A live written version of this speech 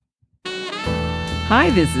Hi,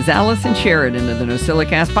 this is Allison Sheridan of the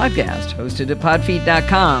NosillaCast podcast, hosted at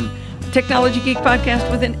podfeet.com, a technology geek podcast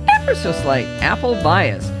with an ever so slight Apple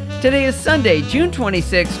bias. Today is Sunday, June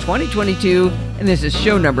 26, 2022, and this is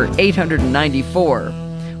show number 894.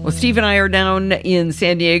 Well, Steve and I are down in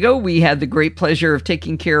San Diego. We had the great pleasure of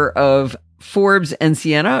taking care of Forbes and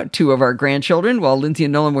Sienna, two of our grandchildren, while Lindsay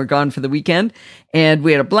and Nolan were gone for the weekend. And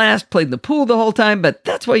we had a blast, played in the pool the whole time, but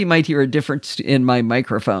that's why you might hear a difference in my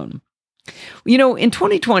microphone. You know, in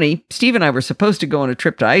 2020, Steve and I were supposed to go on a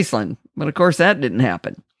trip to Iceland, but of course that didn't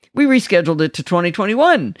happen. We rescheduled it to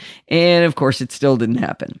 2021, and of course it still didn't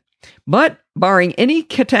happen. But barring any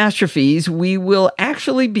catastrophes, we will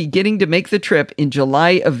actually be getting to make the trip in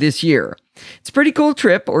July of this year. It's a pretty cool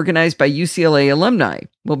trip organized by UCLA alumni.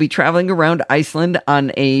 We'll be traveling around Iceland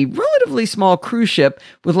on a relatively small cruise ship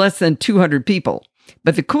with less than 200 people.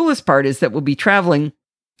 But the coolest part is that we'll be traveling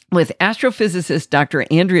with astrophysicist Dr.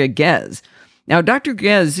 Andrea Ghez. Now, Dr.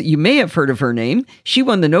 Ghez, you may have heard of her name. She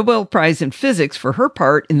won the Nobel Prize in Physics for her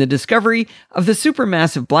part in the discovery of the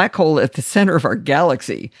supermassive black hole at the center of our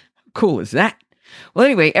galaxy. How cool is that? Well,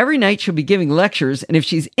 anyway, every night she'll be giving lectures, and if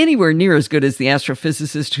she's anywhere near as good as the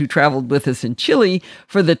astrophysicist who traveled with us in Chile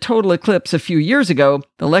for the total eclipse a few years ago,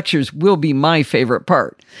 the lectures will be my favorite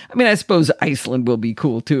part. I mean, I suppose Iceland will be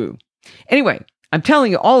cool too. Anyway, I'm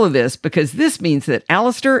telling you all of this because this means that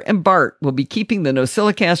Alistair and Bart will be keeping the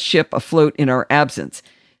NosillaCast ship afloat in our absence.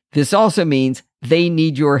 This also means they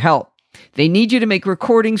need your help. They need you to make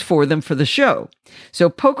recordings for them for the show. So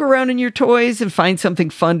poke around in your toys and find something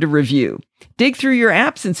fun to review. Dig through your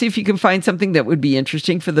apps and see if you can find something that would be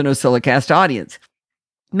interesting for the NosillaCast audience.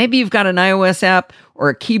 Maybe you've got an iOS app or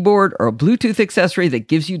a keyboard or a Bluetooth accessory that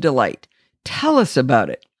gives you delight. Tell us about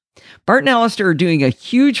it. Bart and Alistair are doing a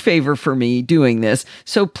huge favor for me doing this,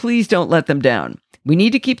 so please don't let them down. We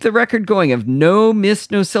need to keep the record going of no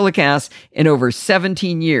missed NosillaCast in over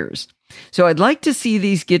 17 years. So I'd like to see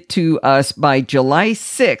these get to us by July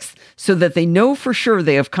 6th so that they know for sure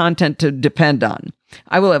they have content to depend on.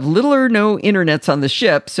 I will have little or no internets on the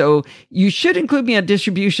ship, so you should include me on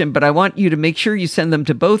distribution, but I want you to make sure you send them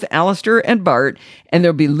to both Alistair and Bart, and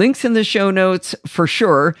there'll be links in the show notes for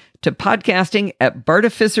sure to podcasting at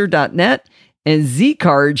bartificer.net and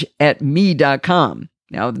zcarge@me.com.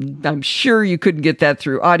 Now, I'm sure you couldn't get that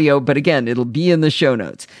through audio, but again, it'll be in the show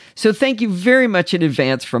notes. So thank you very much in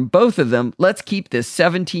advance from both of them. Let's keep this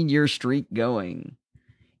 17-year streak going.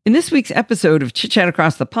 In this week's episode of Chit Chat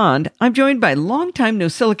Across the Pond, I'm joined by longtime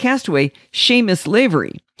NosillaCastaway Seamus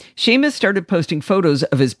Lavery. Seamus started posting photos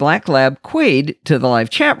of his black lab, Quaid, to the live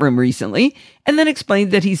chat room recently, and then explained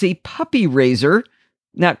that he's a puppy raiser,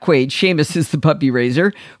 not Quaid, Seamus is the puppy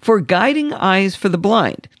raiser, for Guiding Eyes for the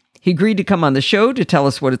Blind. He agreed to come on the show to tell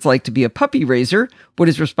us what it's like to be a puppy raiser, what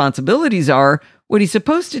his responsibilities are, what he's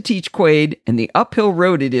supposed to teach Quaid, and the uphill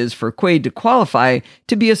road it is for Quaid to qualify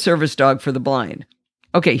to be a service dog for the blind.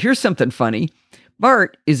 Okay, here's something funny.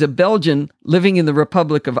 Bart is a Belgian living in the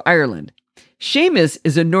Republic of Ireland. Seamus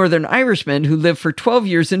is a Northern Irishman who lived for 12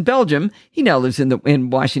 years in Belgium. He now lives in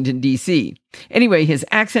Washington, D.C. Anyway, his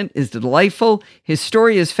accent is delightful, his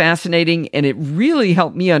story is fascinating, and it really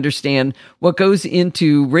helped me understand what goes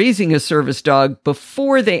into raising a service dog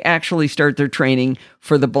before they actually start their training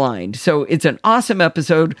for the blind. So it's an awesome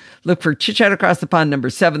episode. Look for Chit Chat Across the Pond number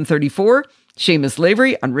 734, Seamus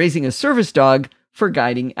Lavery on raising a service dog for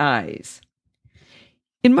Guiding Eyes.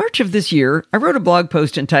 In March of this year, I wrote a blog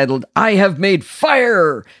post entitled, I Have Made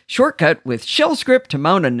Fire! Shortcut with shell script to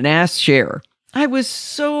mount a NAS share. I was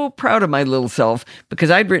so proud of my little self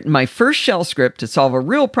because I'd written my first shell script to solve a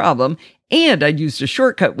real problem, and I'd used a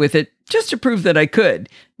shortcut with it just to prove that I could,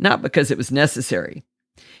 not because it was necessary.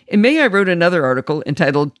 In May, I wrote another article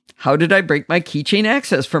entitled, How Did I Break My Keychain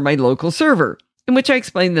Access for My Local Server? In which I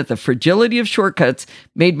explained that the fragility of shortcuts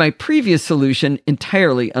made my previous solution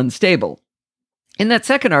entirely unstable. In that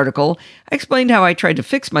second article, I explained how I tried to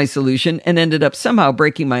fix my solution and ended up somehow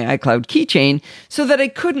breaking my iCloud keychain so that I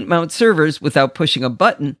couldn't mount servers without pushing a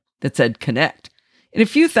button that said connect. In a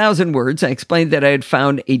few thousand words, I explained that I had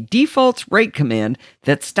found a defaults write command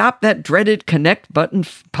that stopped that dreaded connect button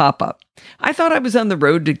pop-up. I thought I was on the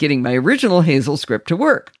road to getting my original Hazel script to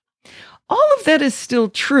work. All of that is still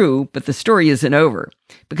true, but the story isn't over,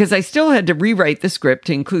 because I still had to rewrite the script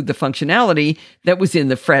to include the functionality that was in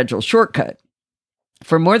the fragile shortcut.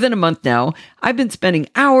 For more than a month now, I've been spending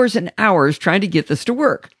hours and hours trying to get this to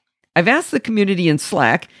work. I've asked the community in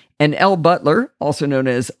Slack, and L. Butler, also known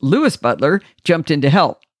as Lewis Butler, jumped in to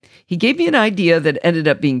help. He gave me an idea that ended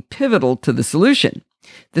up being pivotal to the solution.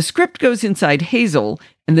 The script goes inside Hazel,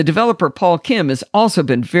 and the developer Paul Kim has also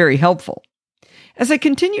been very helpful. As I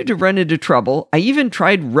continued to run into trouble, I even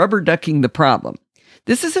tried rubber ducking the problem.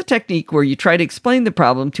 This is a technique where you try to explain the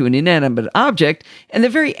problem to an inanimate object, and the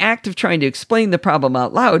very act of trying to explain the problem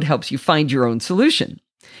out loud helps you find your own solution.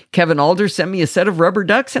 Kevin Alder sent me a set of rubber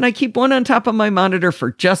ducks, and I keep one on top of my monitor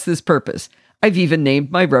for just this purpose. I've even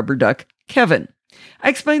named my rubber duck Kevin. I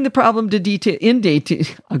explained the problem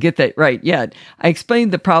I'll get that right yet. I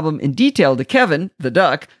explained the problem in detail to Kevin, the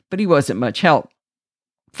duck, but he wasn't much help.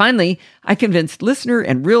 Finally, I convinced listener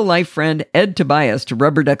and real-life friend Ed Tobias to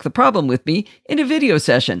rubber duck the problem with me in a video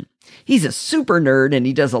session. He's a super nerd and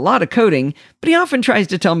he does a lot of coding, but he often tries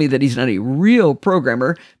to tell me that he's not a real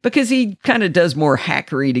programmer because he kind of does more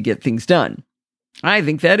hackery to get things done. I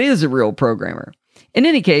think that is a real programmer. In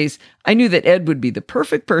any case, I knew that Ed would be the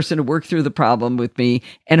perfect person to work through the problem with me,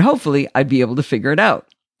 and hopefully I'd be able to figure it out.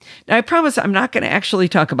 Now, I promise I'm not going to actually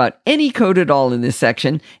talk about any code at all in this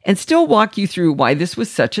section and still walk you through why this was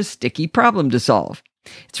such a sticky problem to solve.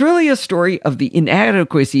 It's really a story of the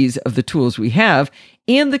inadequacies of the tools we have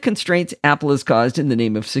and the constraints Apple has caused in the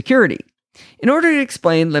name of security. In order to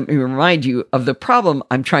explain, let me remind you of the problem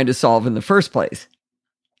I'm trying to solve in the first place.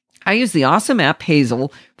 I use the awesome app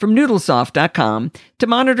Hazel from Noodlesoft.com to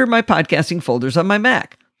monitor my podcasting folders on my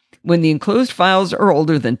Mac. When the enclosed files are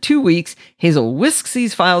older than 2 weeks, Hazel whisks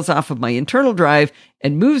these files off of my internal drive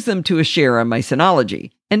and moves them to a share on my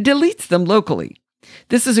Synology and deletes them locally.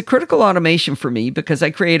 This is a critical automation for me because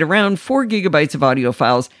I create around 4 gigabytes of audio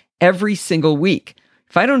files every single week.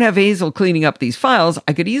 If I don't have Hazel cleaning up these files,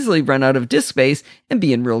 I could easily run out of disk space and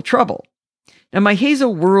be in real trouble. Now, my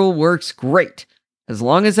Hazel rule works great as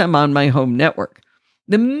long as I'm on my home network.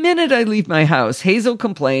 The minute I leave my house, Hazel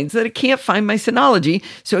complains that it can't find my Synology,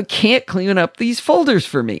 so it can't clean up these folders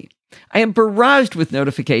for me. I am barraged with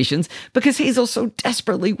notifications because Hazel so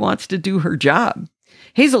desperately wants to do her job.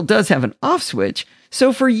 Hazel does have an off switch,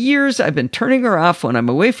 so for years I've been turning her off when I'm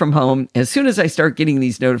away from home as soon as I start getting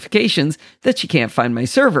these notifications that she can't find my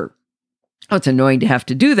server. Oh, it's annoying to have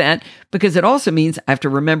to do that because it also means I have to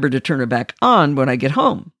remember to turn her back on when I get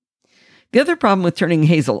home. The other problem with turning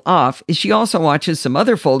Hazel off is she also watches some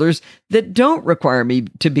other folders that don't require me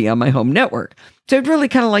to be on my home network. So I'd really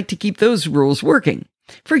kind of like to keep those rules working.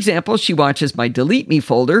 For example, she watches my Delete Me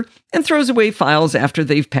folder and throws away files after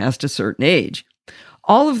they've passed a certain age.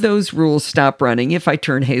 All of those rules stop running if I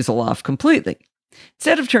turn Hazel off completely.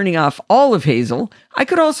 Instead of turning off all of Hazel, I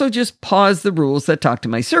could also just pause the rules that talk to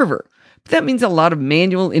my server. But that means a lot of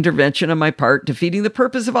manual intervention on my part, defeating the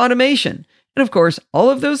purpose of automation. And of course, all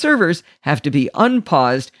of those servers have to be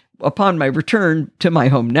unpaused upon my return to my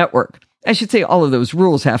home network. I should say all of those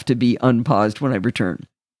rules have to be unpaused when I return.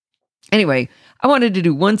 Anyway, I wanted to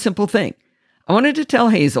do one simple thing. I wanted to tell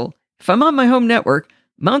Hazel, if I'm on my home network,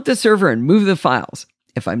 mount the server and move the files.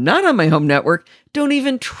 If I'm not on my home network, don't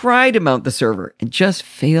even try to mount the server and just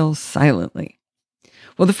fail silently.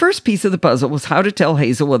 Well, the first piece of the puzzle was how to tell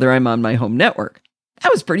Hazel whether I'm on my home network.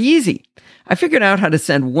 That was pretty easy. I figured out how to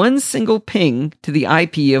send one single ping to the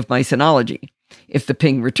IP of my Synology. If the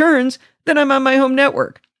ping returns, then I'm on my home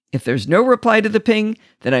network. If there's no reply to the ping,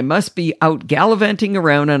 then I must be out gallivanting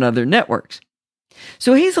around on other networks.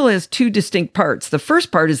 So Hazel has 2 distinct parts. The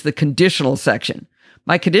first part is the conditional section.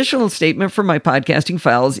 My conditional statement for my podcasting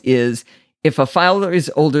files is if a file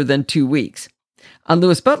is older than 2 weeks. On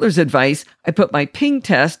Louis Butler's advice, I put my ping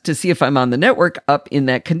test to see if I'm on the network up in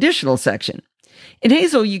that conditional section. In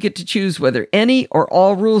Hazel, you get to choose whether any or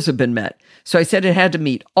all rules have been met. So I said it had to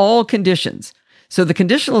meet all conditions. So the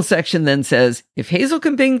conditional section then says, if Hazel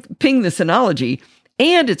can ping the Synology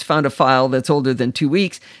and it's found a file that's older than 2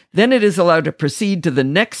 weeks, then it is allowed to proceed to the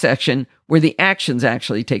next section where the actions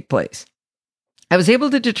actually take place. I was able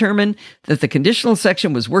to determine that the conditional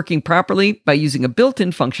section was working properly by using a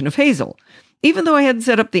built-in function of Hazel, even though I hadn't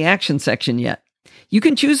set up the action section yet. You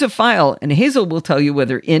can choose a file, and Hazel will tell you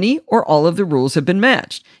whether any or all of the rules have been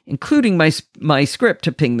matched, including my script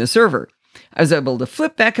to ping the server. I was able to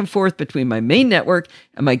flip back and forth between my main network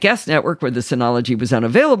and my guest network where the Synology was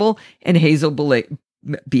unavailable, and Hazel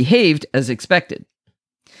behaved as expected.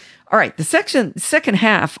 All right, the second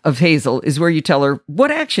half of Hazel is where you tell her what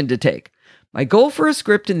action to take. My goal for a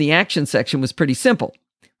script in the action section was pretty simple.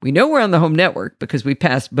 We know we're on the home network because we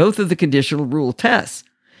passed both of the conditional rule tests.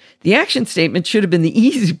 The action statement should have been the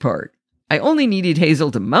easy part. I only needed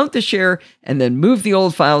Hazel to mount the share and then move the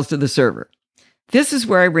old files to the server. This is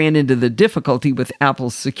where I ran into the difficulty with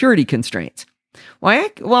Apple's security constraints.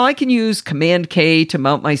 While I can use Command K to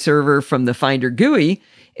mount my server from the Finder GUI,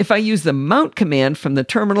 if I use the mount command from the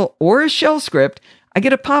terminal or a shell script, I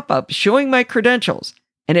get a pop-up showing my credentials,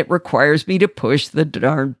 and it requires me to push the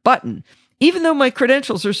darn button, even though my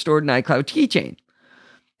credentials are stored in iCloud Keychain.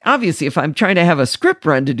 Obviously, if I'm trying to have a script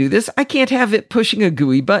run to do this, I can't have it pushing a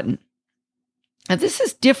GUI button. Now, this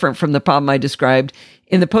is different from the problem I described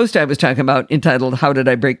in the post I was talking about entitled, How Did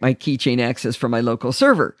I Break My Keychain Access from My Local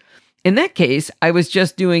Server? In that case, I was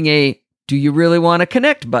just doing a Do you really want to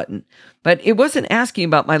connect button, but it wasn't asking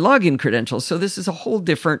about my login credentials, so this is a whole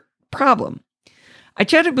different problem. I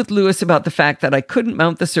chatted with Lewis about the fact that I couldn't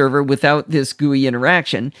mount the server without this GUI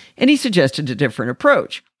interaction, and he suggested a different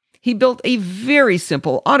approach. He built a very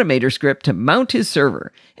simple Automator script to mount his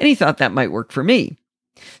server, and he thought that might work for me.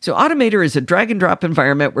 So Automator is a drag and drop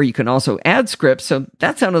environment where you can also add scripts, so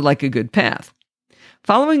that sounded like a good path.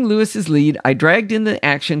 Following Lewis's lead, I dragged in the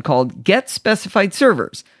action called Get Specified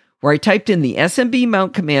Servers, where I typed in the SMB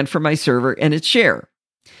mount command for my server and its share.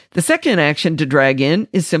 The second action to drag in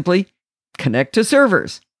is simply Connect to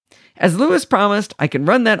Servers. As Lewis promised, I can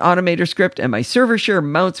run that Automator script and my server share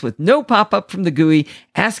mounts with no pop-up from the GUI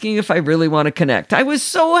asking if I really want to connect. I was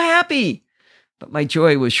so happy, but my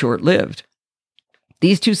joy was short-lived.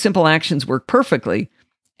 These two simple actions work perfectly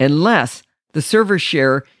unless the server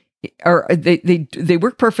share, or they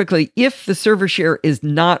work perfectly if the server share is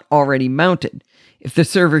not already mounted. If the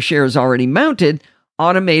server share is already mounted,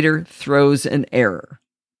 Automator throws an error.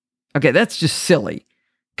 Okay, that's just silly.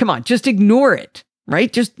 Come on, just ignore it,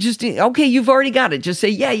 right? Okay, you've already got it. Just say,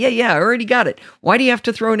 yeah, I already got it. Why do you have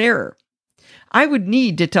to throw an error? I would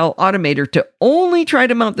need to tell Automator to only try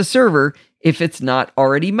to mount the server if it's not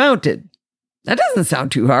already mounted. That doesn't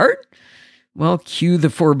sound too hard. Well, cue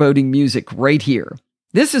the foreboding music right here.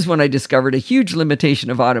 This is when I discovered a huge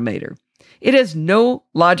limitation of Automator. It has no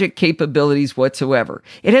logic capabilities whatsoever.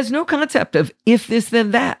 It has no concept of if this,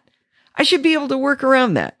 then that. I should be able to work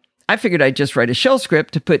around that. I figured I'd just write a shell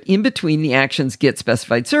script to put in between the actions Get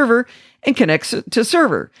Specified Server and Connect to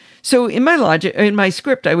Server. So in my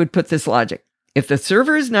script, I would put this logic. If the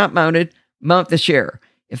server is not mounted, mount the share.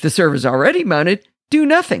 If the server is already mounted, do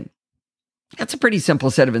nothing. That's a pretty simple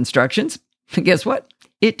set of instructions. And guess what?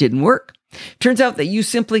 It didn't work. Turns out that you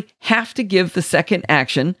simply have to give the second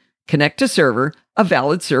action, Connect to Server, a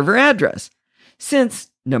valid server address.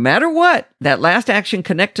 Since no matter what, that last action,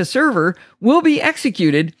 Connect to Server, will be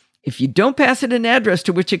executed. If you don't pass it an address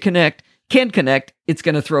to which it can connect, it's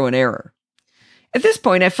going to throw an error. At this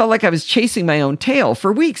point, I felt like I was chasing my own tail.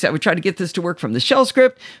 For weeks, I would try to get this to work from the shell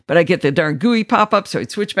script, but I'd get the darn GUI pop-up, so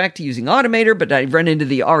I'd switch back to using Automator, but I'd run into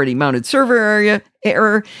the already mounted server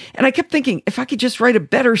error, and I kept thinking, if I could just write a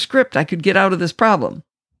better script, I could get out of this problem.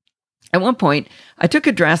 At one point, I took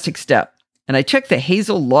a drastic step, and I checked the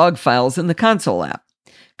Hazel log files in the Console app.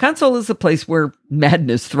 Console is the place where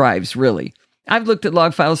madness thrives, really. I've looked at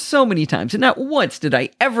log files so many times, and not once did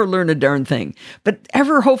I ever learn a darn thing. But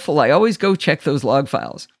ever hopeful, I always go check those log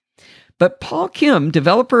files. But Paul Kim,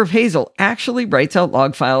 developer of Hazel, actually writes out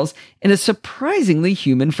log files in a surprisingly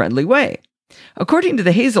human-friendly way. According to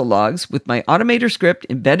the Hazel logs, with my Automator script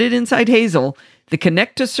embedded inside Hazel, the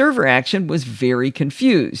Connect to Server action was very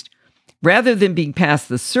confused. Rather than being passed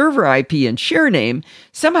the server IP and share name,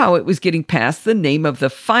 somehow it was getting passed the name of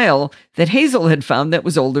the file that Hazel had found that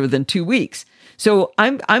was older than 2 weeks. So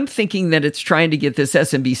I'm thinking that it's trying to get this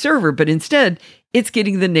SMB server, but instead it's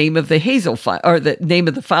getting the name of the Hazel file, or the name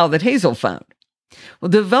of the file that Hazel found. Well,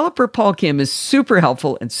 developer Paul Kim is super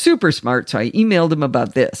helpful and super smart, so I emailed him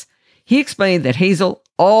about this. He explained that Hazel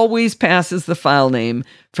always passes the file name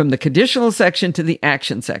from the conditional section to the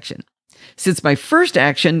action section. Since my first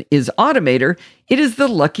action is Automator, it is the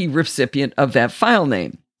lucky recipient of that file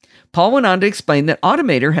name. Paul went on to explain that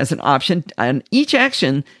Automator has an option on each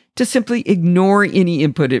action to simply ignore any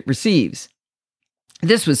input it receives.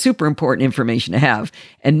 This was super important information to have,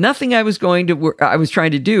 and nothing I was trying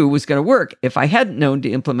to do was going to work if I hadn't known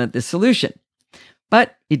to implement this solution.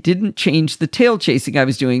 But it didn't change the tail chasing I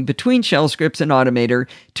was doing between shell scripts and Automator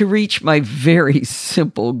to reach my very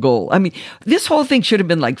simple goal. I mean, this whole thing should have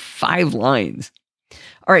been like 5 lines.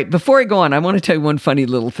 All right, before I go on, I want to tell you one funny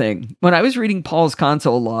little thing. When I was reading Paul's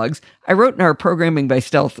console logs, I wrote in our Programming by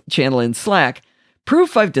Stealth channel in Slack,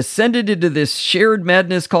 "Proof I've descended into this shared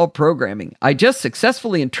madness called programming. I just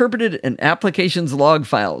successfully interpreted an application's log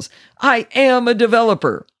files. I am a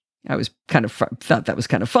developer." I was thought that was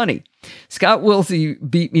kind of funny. Scott Wilsey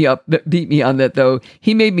beat me on that, though.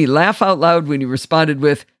 He made me laugh out loud when he responded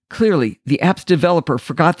with, "Clearly, the app's developer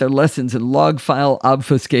forgot their lessons in log file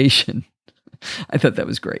obfuscation." I thought that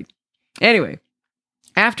was great. Anyway,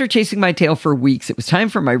 after chasing my tail for weeks, it was time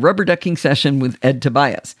for my rubber ducking session with Ed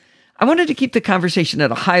Tobias. I wanted to keep the conversation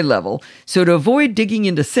at a high level, so to avoid digging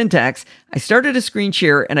into syntax, I started a screen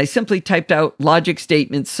share and I simply typed out logic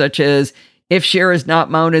statements such as, if share is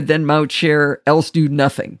not mounted, then mount share, else do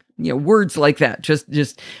nothing. words like that.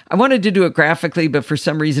 Just I wanted to do it graphically, but for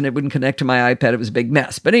some reason it wouldn't connect to my iPad. It was a big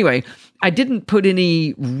mess. But anyway, I didn't put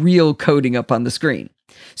any real coding up on the screen.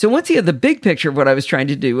 So once he had the big picture of what I was trying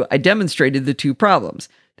to do, I demonstrated the two problems: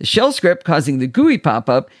 the shell script causing the GUI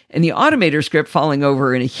pop-up and the automator script falling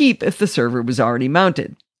over in a heap if the server was already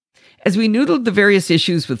mounted. As we noodled the various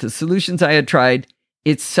issues with the solutions I had tried,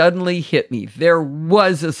 it suddenly hit me. There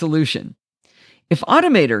was a solution. If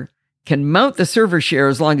Automator can mount the server share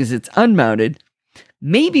as long as it's unmounted,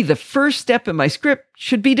 maybe the first step in my script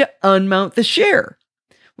should be to unmount the share.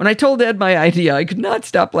 When I told Ed my idea, I could not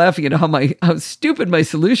stop laughing at how stupid my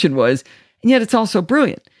solution was, and yet it's also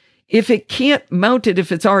brilliant. If it can't mount it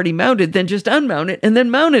if it's already mounted, then just unmount it and then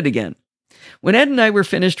mount it again. When Ed and I were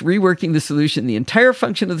finished reworking the solution, the entire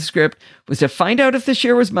function of the script was to find out if the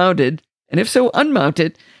share was mounted, and if so, unmount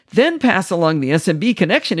it, then pass along the SMB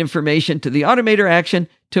connection information to the Automator action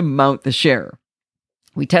to mount the share.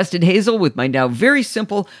 We tested Hazel with my now very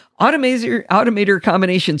simple Automator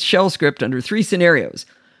combinations shell script under 3 scenarios.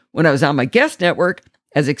 When I was on my guest network,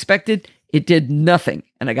 as expected, it did nothing,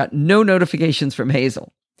 and I got no notifications from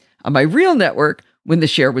Hazel. On my real network, when the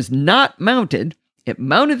share was not mounted, it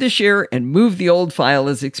mounted the share and moved the old file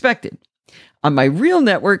as expected. On my real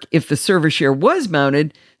network, if the server share was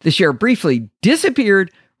mounted, the share briefly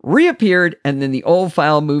disappeared, reappeared, and then the old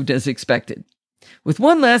file moved as expected. With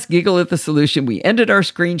one last giggle at the solution, we ended our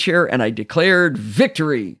screen share and I declared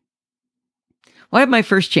victory. Well, I had my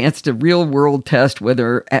first chance to real-world test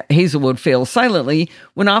whether Hazel would fail silently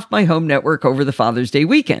when off my home network over the Father's Day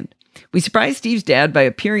weekend. We surprised Steve's dad by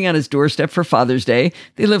appearing on his doorstep for Father's Day.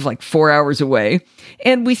 They live like 4 hours away.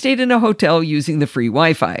 And we stayed in a hotel using the free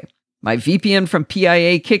Wi-Fi. My VPN from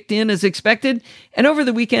PIA kicked in as expected, and over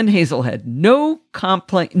the weekend, Hazel had no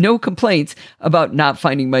complaints about not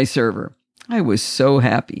finding my server. I was so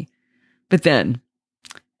happy. But then,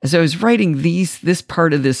 as I was writing this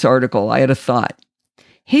part of this article, I had a thought.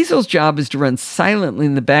 Hazel's job is to run silently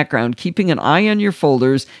in the background, keeping an eye on your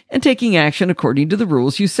folders and taking action according to the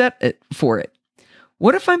rules you set for it.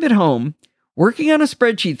 What if I'm at home, working on a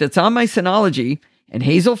spreadsheet that's on my Synology, and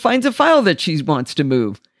Hazel finds a file that she wants to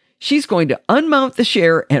move? She's going to unmount the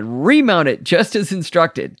share and remount it just as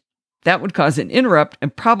instructed. That would cause an interrupt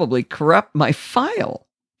and probably corrupt my file.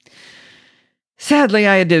 Sadly,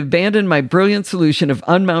 I had to abandon my brilliant solution of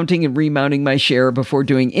unmounting and remounting my share before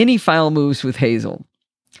doing any file moves with Hazel.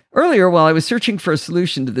 Earlier, while I was searching for a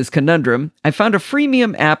solution to this conundrum, I found a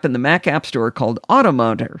freemium app in the Mac App Store called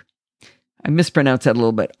Automounter. I mispronounced that a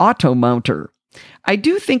little bit. Automounter. I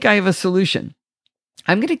do think I have a solution.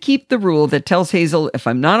 I'm going to keep the rule that tells Hazel if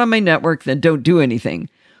I'm not on my network, then don't do anything.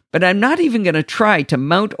 But I'm not even going to try to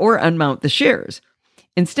mount or unmount the shares.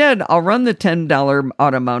 Instead, I'll run the $10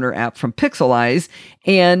 Automounter app from Pixelize.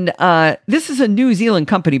 And this is a New Zealand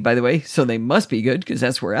company, by the way, so they must be good because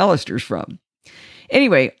that's where Alistair's from.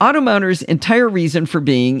 Anyway, Automounter's entire reason for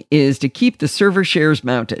being is to keep the server shares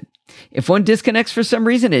mounted. If one disconnects for some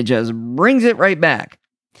reason, it just brings it right back.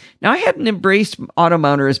 Now, I hadn't embraced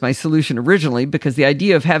Automounter as my solution originally because the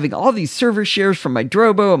idea of having all these server shares from my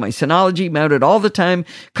Drobo and my Synology mounted all the time,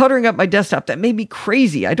 cluttering up my desktop, that made me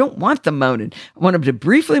crazy. I don't want them mounted. I want them to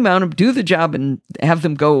briefly mount them, do the job, and have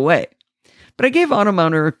them go away. But I gave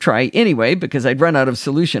Automounter a try anyway because I'd run out of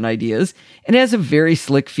solution ideas, and it has a very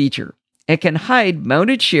slick feature. It can hide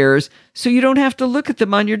mounted shares so you don't have to look at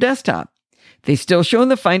them on your desktop. They still show in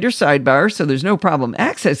the Finder sidebar, so there's no problem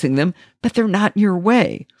accessing them, but they're not in your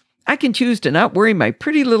way. I can choose to not worry my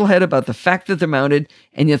pretty little head about the fact that they're mounted,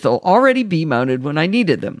 and yet they'll already be mounted when I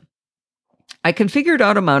needed them. I configured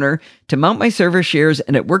Automounter to mount my server shares,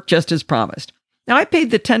 and it worked just as promised. Now, I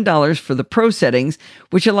paid the $10 for the Pro settings,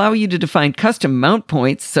 which allow you to define custom mount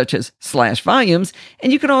points, such as /volumes,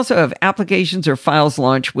 and you can also have applications or files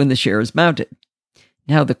launch when the share is mounted.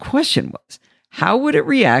 Now, the question was, how would it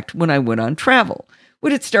react when I went on travel?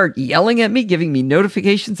 Would it start yelling at me, giving me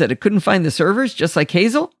notifications that it couldn't find the servers, just like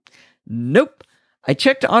Hazel? Nope. I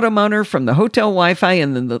checked Automounter from the hotel Wi-Fi,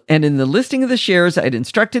 and in the listing of the shares I'd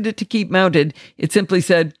instructed it to keep mounted, it simply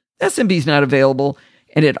said, SMB's not available,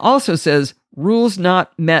 and it also says, rules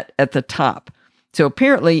not met at the top. So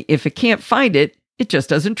apparently, if it can't find it, it just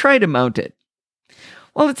doesn't try to mount it.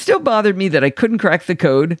 While it still bothered me that I couldn't crack the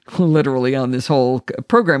code, literally on this whole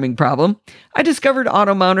programming problem, I discovered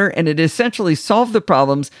Automounter, and it essentially solved the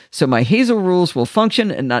problems so my Hazel rules will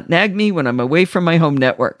function and not nag me when I'm away from my home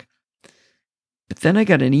network. But then I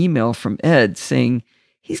got an email from Ed saying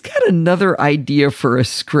he's got another idea for a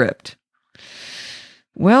script.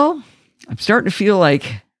 Well, I'm starting to feel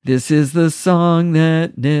like this is the song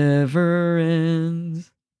that never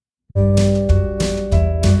ends.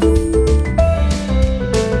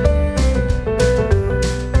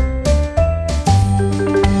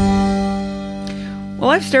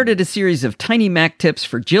 started a series of tiny Mac tips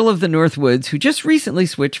for Jill of the North Woods, who just recently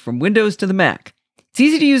switched from Windows to the Mac. It's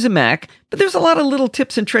easy to use a Mac, but there's a lot of little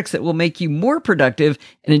tips and tricks that will make you more productive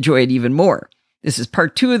and enjoy it even more. This is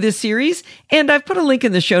part 2 of this series, and I've put a link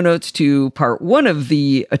in the show notes to part 1 of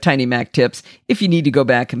the Tiny Mac tips if you need to go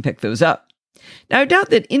back and pick those up. Now, I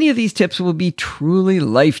doubt that any of these tips will be truly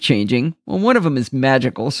life-changing. Well, one of them is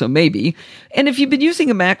magical, so maybe. And if you've been using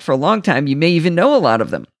a Mac for a long time, you may even know a lot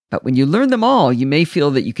of them. But when you learn them all, you may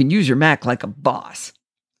feel that you can use your Mac like a boss.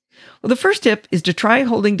 Well, the first tip is to try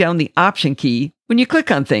holding down the Option key when you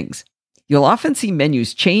click on things. You'll often see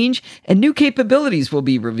menus change and new capabilities will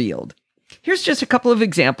be revealed. Here's just a couple of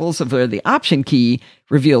examples of where the Option key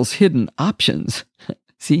reveals hidden options.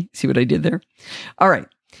 See what I did there? All right.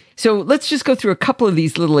 So let's just go through a couple of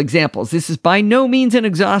these little examples. This is by no means an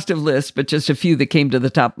exhaustive list, but just a few that came to the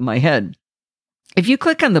top of my head. If you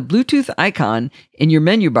click on the Bluetooth icon in your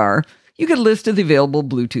menu bar, you get a list of the available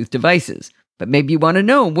Bluetooth devices. But maybe you want to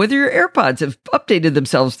know whether your AirPods have updated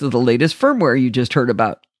themselves to the latest firmware you just heard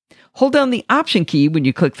about. Hold down the Option key when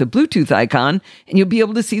you click the Bluetooth icon, and you'll be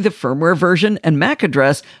able to see the firmware version and MAC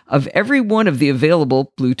address of every one of the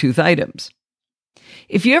available Bluetooth items.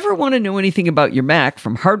 If you ever want to know anything about your Mac,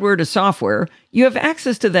 from hardware to software, you have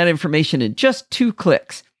access to that information in just 2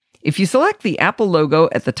 clicks. If you select the Apple logo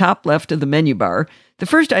at the top left of the menu bar, the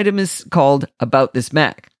first item is called About This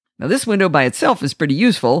Mac. Now, this window by itself is pretty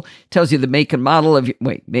useful. It tells you the make and model of your...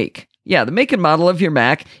 the make and model of your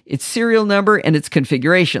Mac, its serial number, and its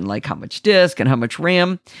configuration, like how much disk and how much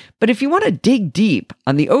RAM. But if you want to dig deep,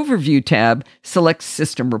 on the Overview tab, select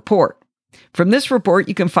System Report. From this report,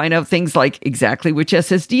 you can find out things like exactly which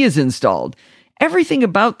SSD is installed, everything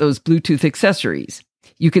about those Bluetooth accessories.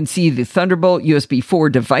 You can see the Thunderbolt USB 4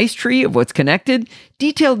 device tree of what's connected,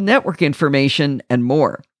 detailed network information, and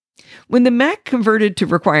more. When the Mac converted to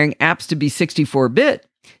requiring apps to be 64-bit,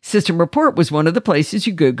 System Report was one of the places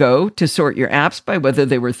you could go to sort your apps by whether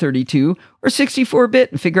they were 32 or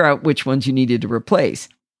 64-bit and figure out which ones you needed to replace.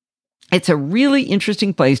 It's a really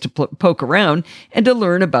interesting place to poke around and to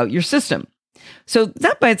learn about your system. So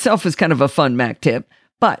that by itself is kind of a fun Mac tip,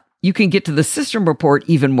 but you can get to the System Report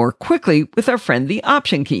even more quickly with our friend the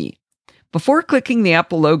Option key. Before clicking the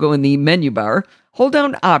Apple logo in the menu bar, hold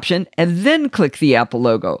down Option and then click the Apple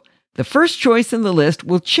logo. The first choice in the list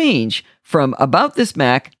will change from About This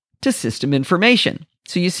Mac to System Information.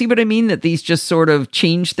 So you see what I mean? That these just sort of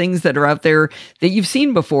change things that are out there that you've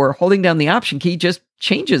seen before. Holding down the Option key just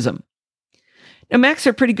changes them. Now, Macs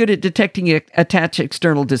are pretty good at detecting attached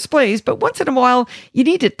external displays, but once in a while, you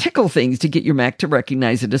need to tickle things to get your Mac to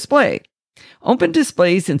recognize a display. Open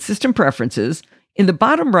Displays in System Preferences. In the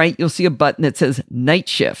bottom right, you'll see a button that says Night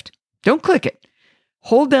Shift. Don't click it.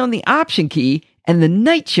 Hold down the Option key, and the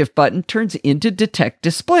Night Shift button turns into Detect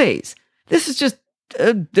Displays. This is just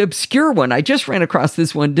an obscure one. I just ran across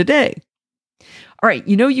this one today. All right,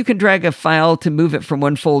 you can drag a file to move it from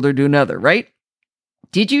one folder to another, right?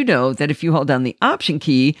 Did you know that if you hold down the Option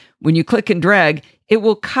key, when you click and drag, it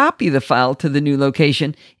will copy the file to the new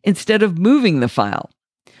location instead of moving the file?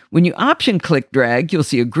 When you Option click drag, you'll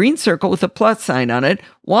see a green circle with a plus sign on it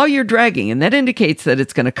while you're dragging, and that indicates that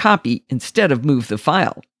it's going to copy instead of move the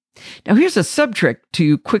file. Now here's a sub-trick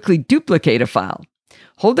to quickly duplicate a file.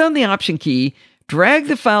 Hold down the Option key, drag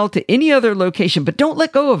the file to any other location, but don't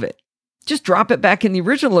let go of it. Just drop it back in the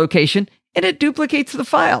original location, and it duplicates the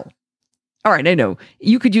file. All right, I know,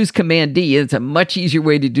 you could use Command D. It's a much easier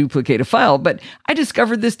way to duplicate a file, but I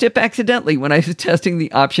discovered this tip accidentally when I was testing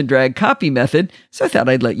the Option drag copy method, so I thought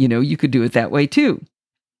I'd let you know you could do it that way too.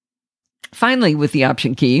 Finally, with the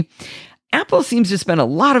Option key, Apple seems to spend a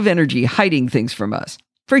lot of energy hiding things from us.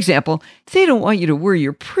 For example, they don't want you to worry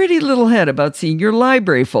your pretty little head about seeing your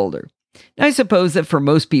library folder. Now, I suppose that for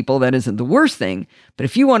most people that isn't the worst thing, but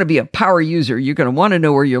if you want to be a power user, you're going to want to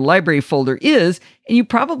know where your library folder is, and you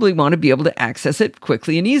probably want to be able to access it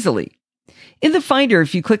quickly and easily. In the Finder,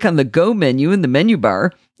 if you click on the Go menu in the menu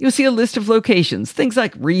bar, you'll see a list of locations, things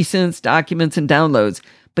like Recents, Documents, and Downloads,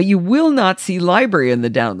 but you will not see Library in the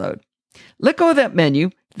download. Let go of that menu.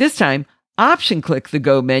 This time, Option click the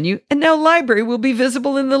Go menu, and now Library will be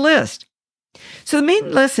visible in the list. So the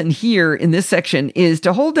main lesson here in this section is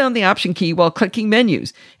to hold down the Option key while clicking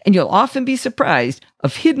menus, and you'll often be surprised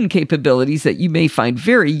of hidden capabilities that you may find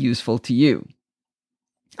very useful to you.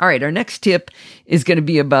 All right, our next tip is going to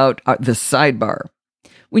be about the sidebar.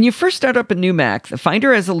 When you first start up a new Mac, the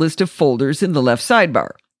Finder has a list of folders in the left sidebar.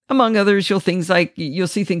 Among others, you'll see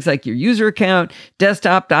things like your user account,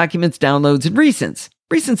 desktop, documents, downloads, and recents.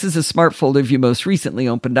 Recents is a smart folder of your most recently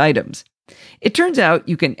opened items. It turns out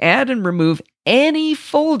you can add and remove any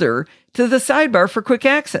folder to the sidebar for quick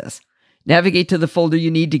access. Navigate to the folder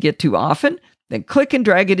you need to get to often, then click and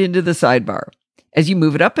drag it into the sidebar. As you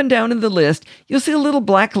move it up and down in the list, you'll see a little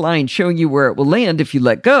black line showing you where it will land if you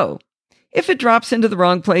let go. If it drops into the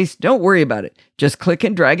wrong place, don't worry about it. Just click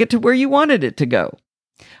and drag it to where you wanted it to go.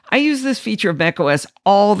 I use this feature of macOS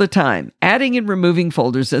all the time, adding and removing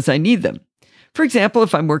folders as I need them. For example,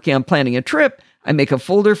 if I'm working on planning a trip, I make a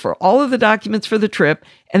folder for all of the documents for the trip,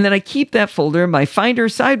 and then I keep that folder in my Finder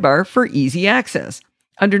sidebar for easy access.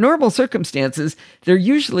 Under normal circumstances, they're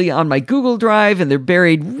usually on my Google Drive and they're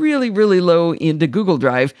buried really, really low into Google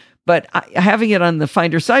Drive, but having it on the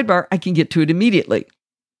Finder sidebar, I can get to it immediately.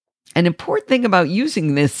 An important thing about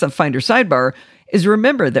using this Finder sidebar is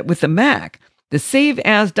remember that with the Mac, the Save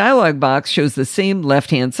As dialog box shows the same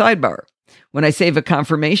left-hand sidebar. When I save a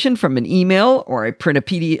confirmation from an email or I print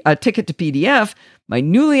a ticket to PDF, my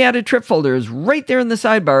newly added trip folder is right there in the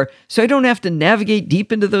sidebar, so I don't have to navigate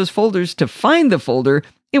deep into those folders to find the folder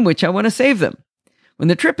in which I want to save them. When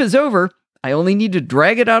the trip is over, I only need to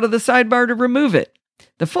drag it out of the sidebar to remove it.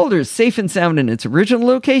 The folder is safe and sound in its original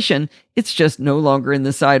location, it's just no longer in the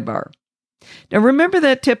sidebar. Now remember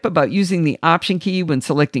that tip about using the Option key when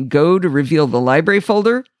selecting Go to reveal the library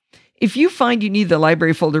folder? If you find you need the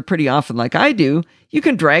library folder pretty often like I do, you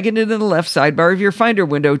can drag it into the left sidebar of your Finder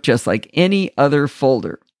window just like any other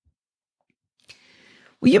folder.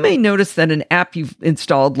 Well, you may notice that an app you've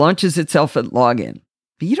installed launches itself at login,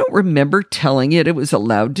 but you don't remember telling it was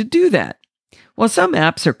allowed to do that. While some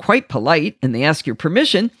apps are quite polite and they ask your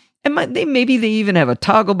permission, and maybe they even have a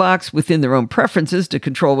toggle box within their own preferences to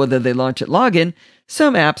control whether they launch at login,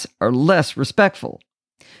 some apps are less respectful.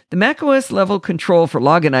 The macOS level control for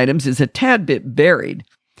login items is a tad bit buried.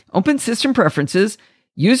 Open System Preferences,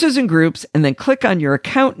 Users and Groups, and then click on your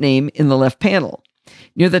account name in the left panel.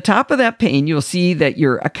 Near the top of that pane, you'll see that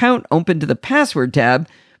your account opened to the Password tab,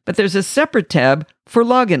 but there's a separate tab for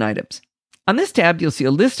login items. On this tab, you'll see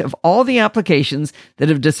a list of all the applications that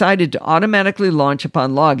have decided to automatically launch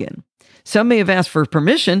upon login. Some may have asked for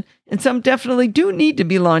permission, and some definitely do need to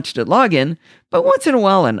be launched at login, but once in a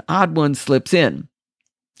while an odd one slips in.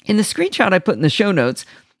 In the screenshot I put in the show notes,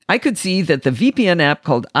 I could see that the VPN app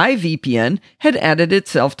called iVPN had added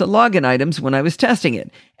itself to login items when I was testing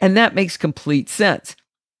it, and that makes complete sense.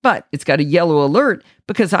 But it's got a yellow alert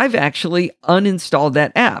because I've actually uninstalled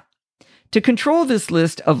that app. To control this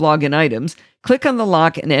list of login items, click on the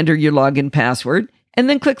lock and enter your login password, and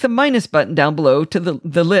then click the minus button down below to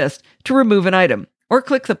the list to remove an item, or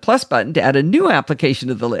click the plus button to add a new application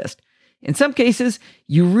to the list. In some cases,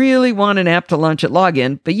 you really want an app to launch at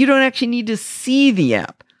login, but you don't actually need to see the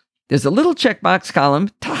app. There's a little checkbox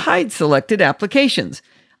column to hide selected applications.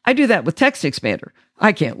 I do that with Text Expander.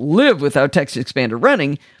 I can't live without Text Expander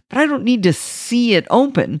running, but I don't need to see it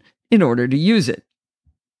open in order to use it.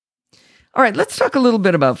 All right, let's talk a little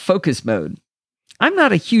bit about focus mode. I'm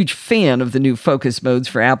not a huge fan of the new focus modes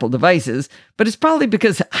for Apple devices, but it's probably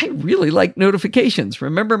because I really like notifications.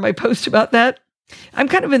 Remember my post about that? I'm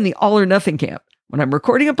kind of in the all or nothing camp. When I'm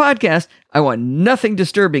recording a podcast, I want nothing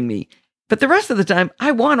disturbing me. But the rest of the time,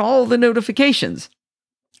 I want all the notifications.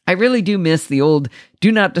 I really do miss the old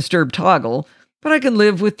do not disturb toggle, but I can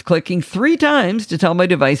live with clicking 3 times to tell my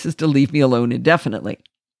devices to leave me alone indefinitely.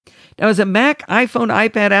 Now, as a Mac, iPhone,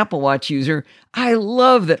 iPad, Apple Watch user, I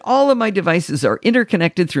love that all of my devices are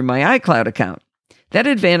interconnected through my iCloud account. That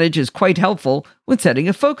advantage is quite helpful when setting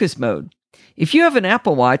a focus mode. If you have an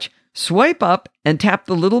Apple Watch, swipe up and tap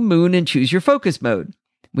the little moon and choose your focus mode.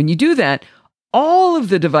 When you do that, all of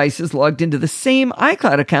the devices logged into the same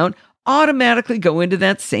iCloud account automatically go into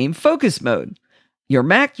that same focus mode. Your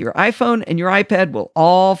Mac, your iPhone, and your iPad will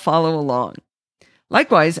all follow along.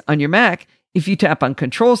 Likewise, on your Mac, if you tap on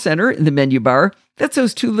Control Center in the menu bar, that's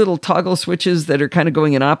those 2 little toggle switches that are kind of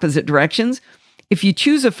going in opposite directions. If you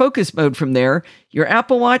choose a focus mode from there, your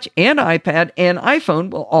Apple Watch and iPad and iPhone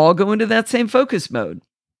will all go into that same focus mode.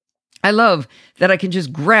 I love that I can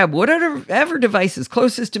just grab whatever device is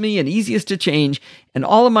closest to me and easiest to change, and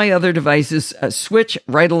all of my other devices switch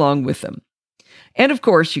right along with them. And of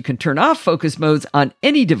course, you can turn off focus modes on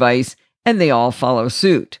any device, and they all follow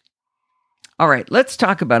suit. All right, let's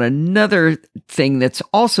talk about another thing that's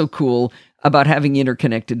also cool about having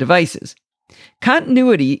interconnected devices.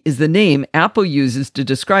 Continuity is the name Apple uses to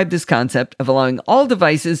describe this concept of allowing all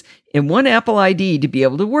devices in one Apple ID to be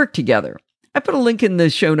able to work together. I put a link in the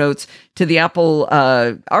show notes to the Apple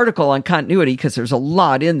article on continuity because there's a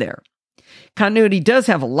lot in there. Continuity does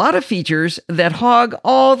have a lot of features that hog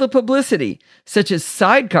all the publicity, such as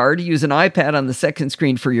Sidecar to use an iPad on the second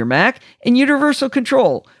screen for your Mac, and Universal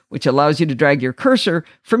Control, which allows you to drag your cursor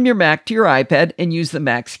from your Mac to your iPad and use the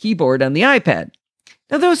Mac's keyboard on the iPad.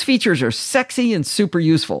 Now, those features are sexy and super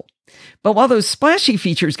useful. But while those splashy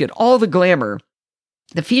features get all the glamour,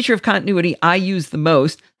 the feature of continuity I use the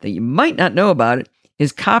most that you might not know about it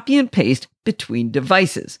is copy and paste between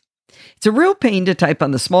devices. It's a real pain to type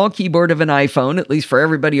on the small keyboard of an iPhone, at least for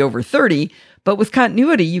everybody over 30, but with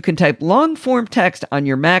continuity, you can type long-form text on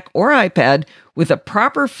your Mac or iPad with a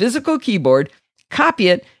proper physical keyboard, copy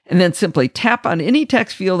it, and then simply tap on any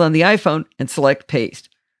text field on the iPhone and select paste.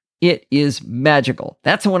 It is magical.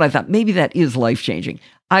 That's the one I thought, maybe that is life-changing.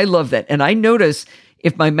 I love that. And I notice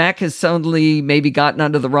if my Mac has suddenly maybe gotten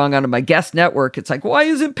onto my guest network, it's like, why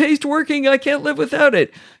isn't paste working? I can't live without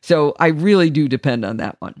it. So I really do depend on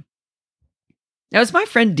that one. Now, as my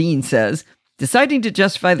friend Dean says, deciding to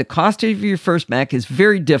justify the cost of your first Mac is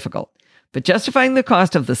very difficult, but justifying the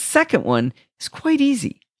cost of the second one is quite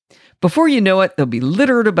easy. Before you know it, they'll be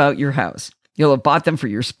littered about your house. You'll have bought them for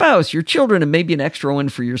your spouse, your children, and maybe an extra one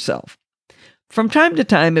for yourself. From time to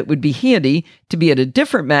time, it would be handy to be at a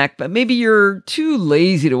different Mac, but maybe you're too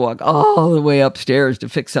lazy to walk all the way upstairs to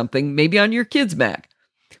fix something, maybe on your kid's Mac.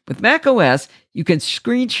 With Mac OS, you can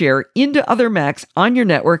screen share into other Macs on your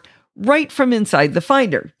network right from inside the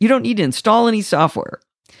Finder. You don't need to install any software.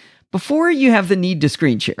 Before you have the need to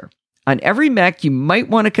screen share, on every Mac you might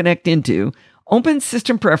want to connect into, open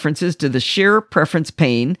System Preferences to the Share Preference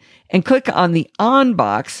pane and click on the On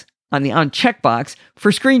checkbox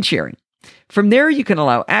for screen sharing. From there, you can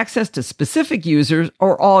allow access to specific users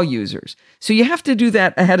or all users. So you have to do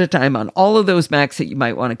that ahead of time on all of those Macs that you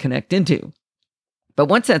might want to connect into. But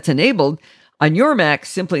once that's enabled, on your Mac,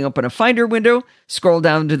 simply open a Finder window, scroll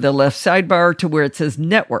down to the left sidebar to where it says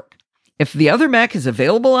Network. If the other Mac is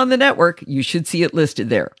available on the network, you should see it listed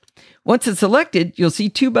there. Once it's selected, you'll see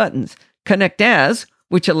two buttons, Connect As,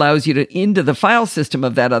 which allows you to into the file system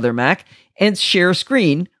of that other Mac, and Share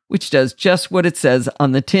Screen, which does just what it says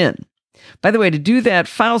on the tin. By the way, to do that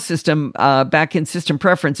file system back in System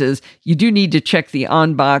Preferences, you do need to check the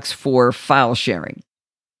on box for file sharing.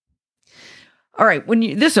 All right,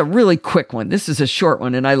 this is a really quick one. This is a short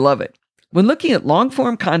one, and I love it. When looking at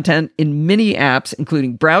long-form content in many apps,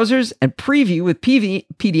 including browsers and preview with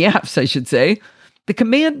PDFs, I should say, the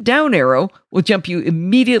command down arrow will jump you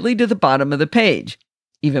immediately to the bottom of the page.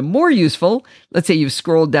 Even more useful, let's say you've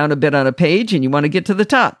scrolled down a bit on a page and you want to get to the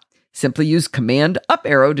top. Simply use command up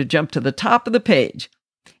arrow to jump to the top of the page.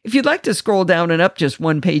 If you'd like to scroll down and up just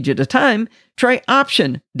one page at a time, try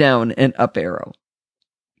option down and up arrow.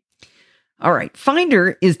 All right,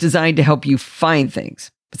 Finder is designed to help you find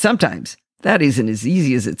things, but sometimes that isn't as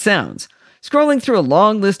easy as it sounds. Scrolling through a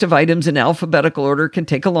long list of items in alphabetical order can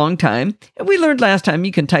take a long time, and we learned last time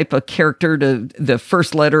you can type a character to the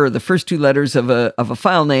first letter or the first two letters of a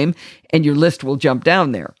file name, and your list will jump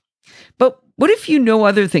down there. But what if you know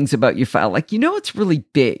other things about your file, like it's really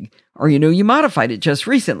big, or you modified it just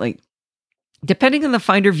recently? Depending on the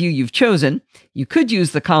Finder view you've chosen, you could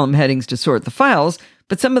use the column headings to sort the files,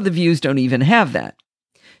 but some of the views don't even have that.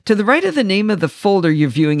 To the right of the name of the folder you're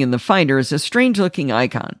viewing in the Finder is a strange-looking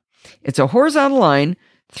icon. It's a horizontal line,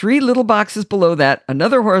 3 little boxes below that,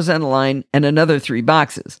 another horizontal line, and another 3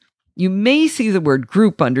 boxes. You may see the word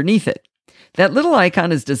group underneath it. That little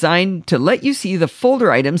icon is designed to let you see the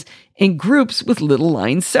folder items in groups with little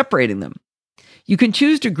lines separating them. You can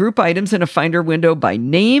choose to group items in a Finder window by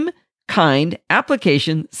name, kind,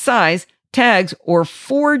 application, size, tags, or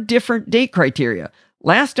 4 different date criteria: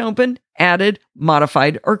 last opened, added,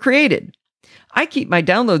 modified, or created. I keep my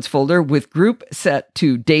downloads folder with group set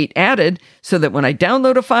to date added so that when I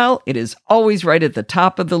download a file, it is always right at the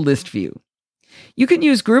top of the list view. You can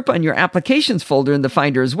use group on your applications folder in the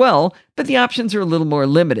Finder as well, but the options are a little more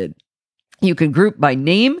limited. You can group by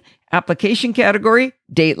name, application category,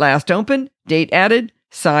 date last opened, date added,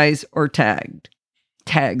 size, or tagged.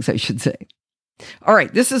 Tags, I should say. All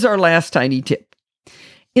right, this is our last tiny tip.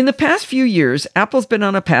 In the past few years, Apple's been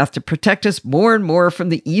on a path to protect us more and more from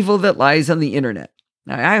the evil that lies on the internet.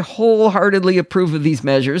 Now, I wholeheartedly approve of these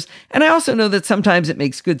measures, and I also know that sometimes it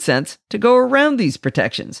makes good sense to go around these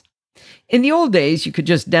protections. In the old days, you could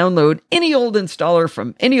just download any old installer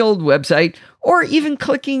from any old website, or even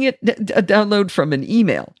clicking a download from an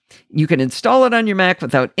email. You can install it on your Mac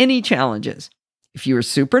without any challenges. If you were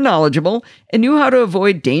super knowledgeable and knew how to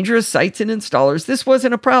avoid dangerous sites and installers, this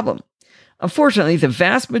wasn't a problem. Unfortunately, the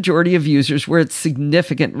vast majority of users were at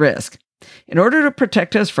significant risk. In order to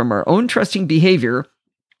protect us from our own trusting behavior,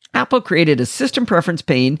 Apple created a system preference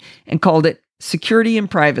pane and called it Security and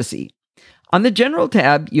Privacy. On the General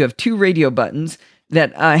tab, you have 2 radio buttons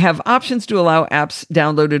that have options to allow apps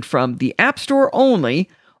downloaded from the App Store only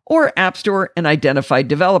or App Store and identified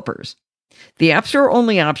developers. The App Store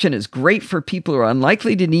only option is great for people who are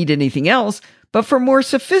unlikely to need anything else, But for more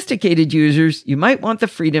sophisticated users, you might want the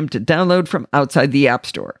freedom to download from outside the App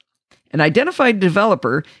Store. An identified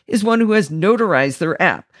developer is one who has notarized their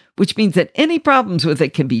app, which means that any problems with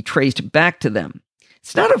it can be traced back to them.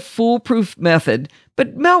 It's not a foolproof method,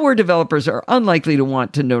 but malware developers are unlikely to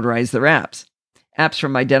want to notarize their apps. Apps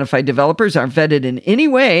from identified developers aren't vetted in any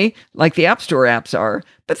way like the App Store apps are,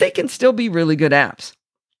 but they can still be really good apps.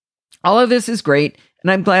 All of this is great,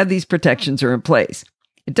 and I'm glad these protections are in place.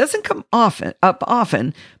 It doesn't come up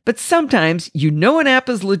often, but sometimes you know an app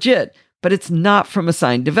is legit, but it's not from a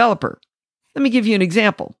signed developer. Let me give you an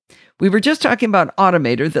example. We were just talking about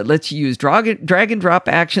Automator that lets you use drag and drop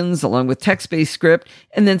actions along with text-based script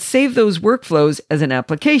and then save those workflows as an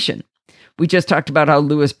application. We just talked about how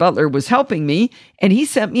Lewis Butler was helping me, and he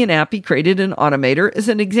sent me an app he created in Automator as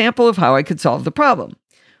an example of how I could solve the problem.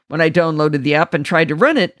 When I downloaded the app and tried to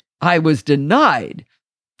run it, I was denied.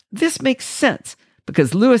 This makes sense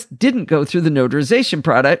because Lewis didn't go through the notarization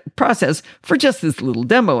process for just this little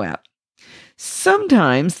demo app.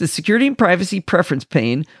 Sometimes the security and privacy preference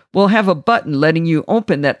pane will have a button letting you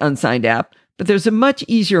open that unsigned app, but there's a much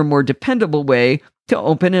easier, more dependable way to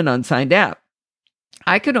open an unsigned app.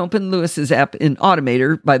 I could open Lewis's app in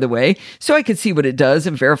Automator, by the way, so I could see what it does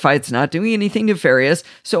and verify it's not doing anything nefarious,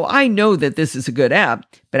 so I know that this is a good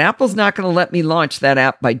app, but Apple's not going to let me launch that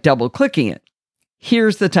app by double-clicking it.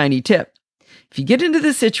 Here's the tiny tip. If you get into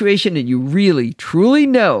this situation and you really, truly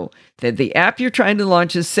know that the app you're trying to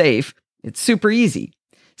launch is safe, it's super easy.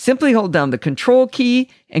 Simply hold down the Control key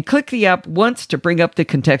and click the app once to bring up the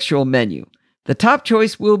contextual menu. The top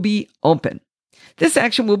choice will be Open. This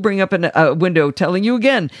action will bring up a window telling you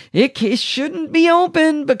again, it shouldn't be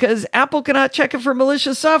open because Apple cannot check it for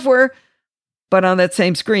malicious software. But on that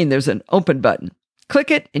same screen, there's an Open button.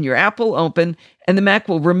 Click it and your app will open, and the Mac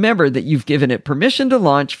will remember that you've given it permission to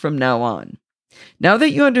launch from now on. Now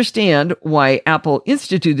that you understand why Apple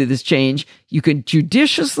instituted this change, you can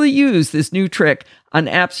judiciously use this new trick on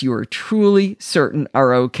apps you are truly certain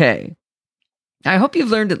are okay. I hope you've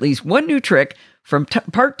learned at least one new trick from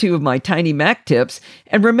part 2 of my Tiny Mac tips.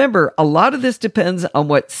 And remember, a lot of this depends on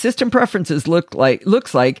what system preferences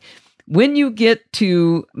looks like. When you get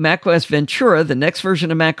to macOS Ventura, the next version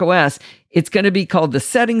of macOS, it's going to be called the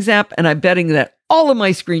Settings app, and I'm betting that all of my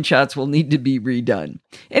screenshots will need to be redone.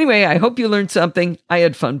 Anyway, I hope you learned something. I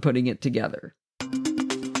had fun putting it together.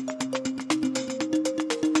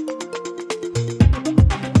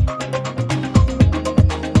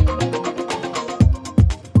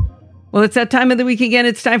 Well, it's that time of the week again.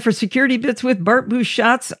 It's time for Security Bits with Bart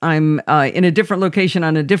Busschots. I'm in a different location,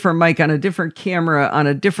 on a different mic, on a different camera, on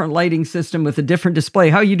a different lighting system with a different display.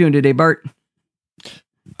 How are you doing today, Bart?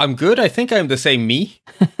 I'm good. I think I'm the same me.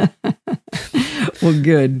 Well,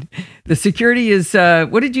 good. The security is,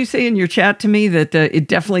 what did you say in your chat to me? That it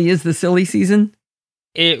definitely is the silly season?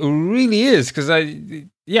 It really is, because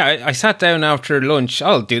I sat down after lunch.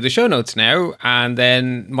 I'll do the show notes now. And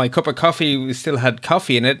then my cup of coffee still had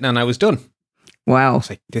coffee in it, and I was done. Wow. I was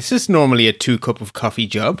like, this is normally a 2 cup of coffee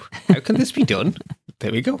job. How can this be done?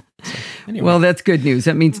 There we go. So, anyway. Well, that's good news.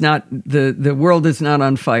 That means not the world is not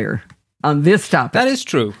on fire on this topic. That is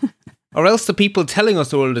true. Or else the people telling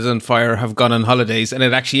us the world is on fire have gone on holidays and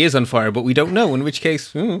it actually is on fire, but we don't know, in which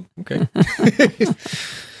case, okay.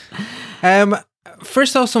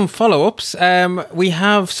 First off, some follow-ups. We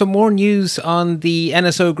have some more news on the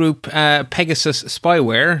NSO Group Pegasus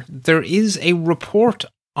spyware. There is a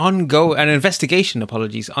investigation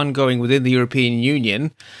ongoing within the European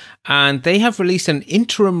Union, and they have released an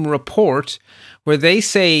interim report where they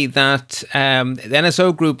say that the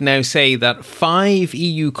NSO Group now say that 5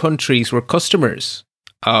 EU countries were customers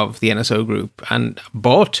of the NSO Group and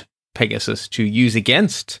bought Pegasus to use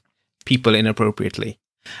against people inappropriately.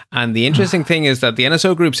 And the interesting thing is that the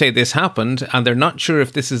NSO Group say this happened, and they're not sure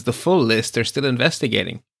if this is the full list. They're still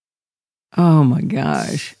investigating. Oh my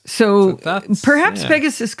gosh. So perhaps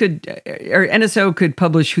Pegasus could, or NSO could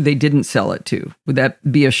publish who they didn't sell it to. Would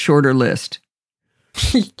that be a shorter list?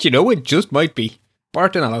 It just might be.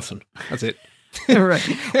 Bart and Alison. That's it. All right.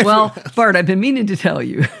 Well, Bart, I've been meaning to tell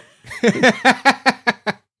you.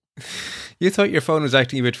 You thought your phone was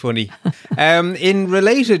acting a bit funny. In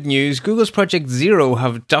related news, Google's Project Zero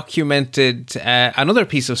have documented another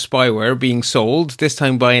piece of spyware being sold, this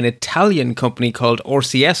time by an Italian company called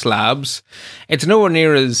RCS Labs. It's nowhere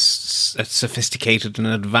near as sophisticated and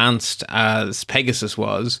advanced as Pegasus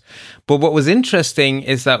was. But what was interesting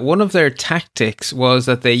is that one of their tactics was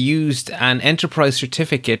that they used an enterprise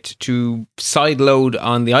certificate to sideload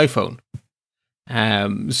on the iPhone.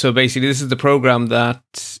 So basically, this is the program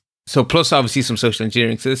that... So plus obviously some social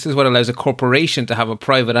engineering. So this is what allows a corporation to have a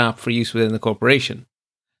private app for use within the corporation.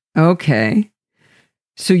 Okay.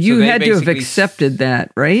 So you they had to have basically accepted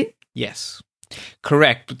that, right? Yes.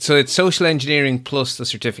 Correct. So it's social engineering plus the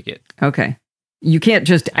certificate. Okay. You can't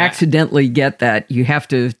just accidentally get that. You have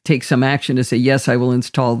to take some action to say, yes, I will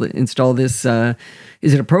install this.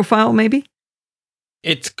 Is it a profile, maybe?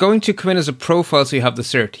 It's going to come in as a profile, so you have the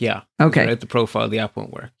cert, yeah. Okay. Without the profile, the app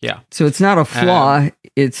won't work, yeah. So it's not a flaw,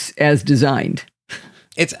 it's as designed.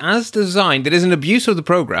 It's as designed. It is an abuse of the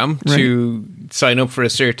program to sign up for a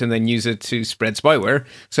cert and then use it to spread spyware.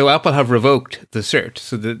 So Apple have revoked the cert,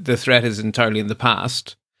 so the threat is entirely in the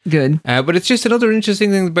past. Good. But it's just another interesting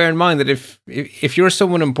thing to bear in mind that if you're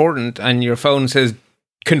someone important and your phone says,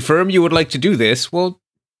 confirm you would like to do this, well,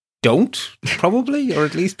 don't, probably, or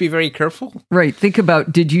at least be very careful. Right. Think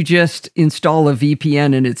about, did you just install a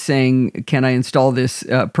VPN and it's saying, can I install this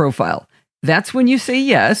profile? That's when you say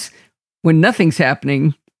yes. When nothing's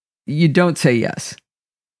happening, you don't say yes.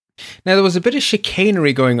 Now, there was a bit of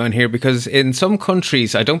chicanery going on here because in some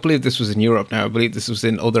countries, I don't believe this was in Europe now, I believe this was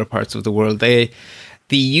in other parts of the world,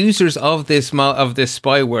 the users of this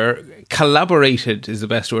spyware collaborated, is the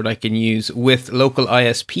best word I can use, with local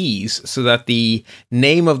ISPs so that the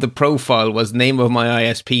name of the profile was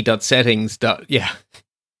nameofmyisp.settings. Yeah.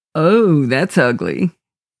 Oh, that's ugly.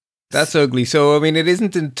 That's ugly. So, I mean, it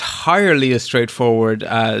isn't entirely as straightforward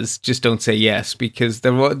as just don't say yes, because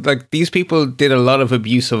there were, these people did a lot of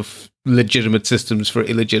abuse of legitimate systems for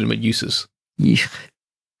illegitimate uses. Yeah.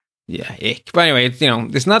 Yeah, ick. But anyway,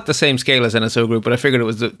 it's not the same scale as NSO Group, but I figured it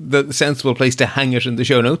was the sensible place to hang it in the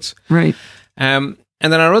show notes. Right. And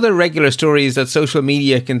then our other regular story is that social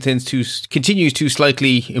media continues to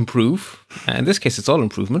slightly improve. In this case, it's all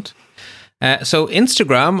improvement. So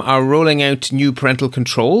Instagram are rolling out new parental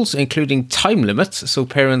controls, including time limits, so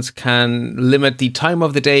parents can limit the time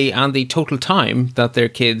of the day and the total time that their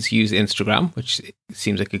kids use Instagram, which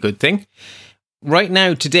seems like a good thing. Right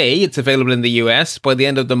now, today, it's available in the US. By the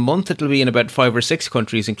end of the month, it'll be in about 5 or 6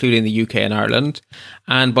 countries, including the UK and Ireland.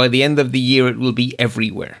 And by the end of the year, it will be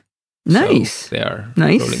everywhere. Nice. So they are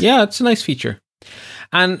nice. rolling. Yeah, it's a nice feature.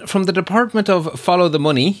 And from the Department of Follow the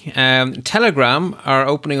Money, Telegram are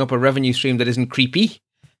opening up a revenue stream that isn't creepy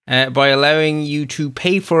by allowing you to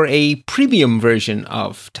pay for a premium version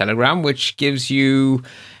of Telegram, which gives you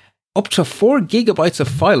up to 4 gigabytes of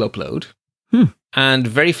file upload. And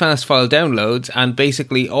very fast file downloads, and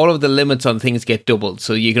basically all of the limits on things get doubled.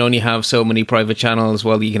 So you can only have so many private channels.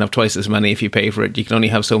 Well, you can have twice as many if you pay for it. You can only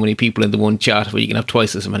have so many people in the one chat, but you can have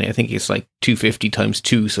twice as many. I think it's like 250 times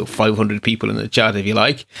 2, so 500 people in the chat if you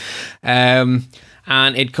like. And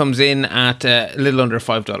it comes in at a little under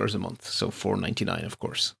 $5 a month, so $4.99, of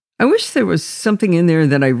course. I wish there was something in there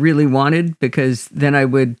that I really wanted, because then I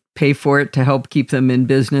would pay for it to help keep them in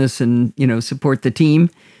business and, support the team.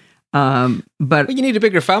 But you need a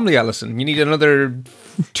bigger family, Alison. You need another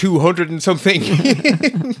 200 and something.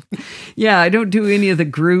 Yeah, I don't do any of the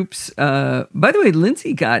groups. By the way,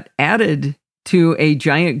 Lindsay got added to a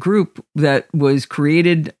giant group that was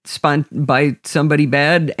created by somebody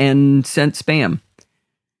bad and sent spam.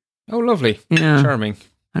 Oh, lovely. Yeah. Charming.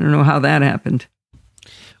 I don't know how that happened.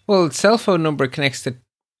 Well, cell phone number connects to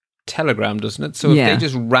Telegram, doesn't it? So if they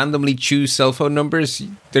just randomly choose cell phone numbers,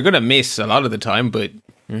 they're going to miss a lot of the time, but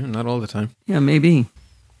not all the time. Yeah, maybe.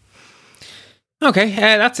 Okay,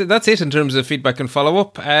 that's it in terms of feedback and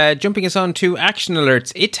follow-up. Jumping us on to action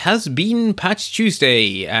alerts. It has been Patch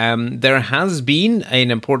Tuesday. There has been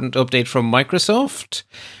an important update from Microsoft.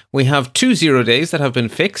 We have 2 0 days that have been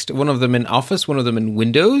fixed, one of them in Office, one of them in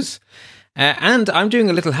Windows. And I'm doing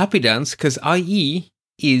a little happy dance because IE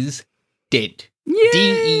is dead.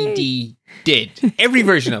 Yay! DED, dead. Every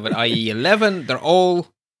version of it, IE 11, they're all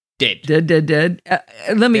dead. Dead.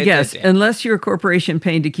 Let me guess. Dead. Unless you're a corporation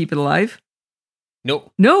paying to keep it alive?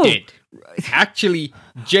 No. Dead. Actually,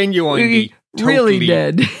 genuinely, really totally,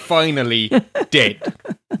 dead. Finally dead.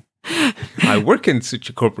 I work in such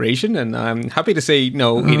a corporation, and I'm happy to say,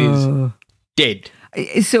 no, it is dead.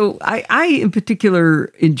 So I in particular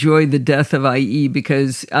enjoyed the death of IE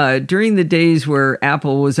because during the days where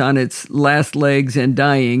Apple was on its last legs and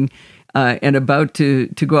dying and about to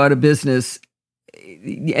go out of business,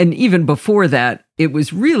 and even before that, it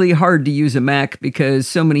was really hard to use a Mac because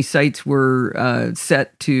so many sites were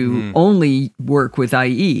set to only work with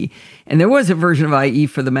IE. And there was a version of IE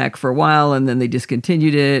for the Mac for a while, and then they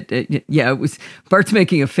discontinued it. It was Bart's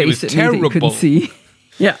making a face at me that you couldn't see.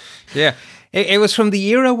 Yeah. It was from the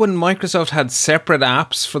era when Microsoft had separate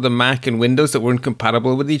apps for the Mac and Windows that weren't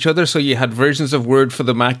compatible with each other. So you had versions of Word for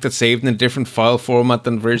the Mac that saved in a different file format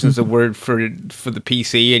than versions of Word for the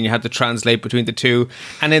PC, and you had to translate between the two.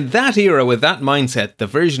 And in that era, with that mindset, the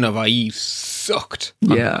version of IE sucked on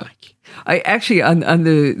the Mac. I actually, on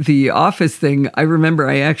the Office thing, I remember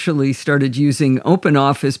I actually started using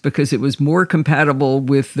OpenOffice because it was more compatible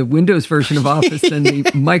with the Windows version of Office than the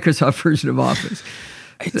Microsoft version of Office.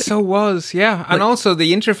 It so was, yeah. And also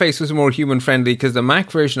the interface was more human-friendly because the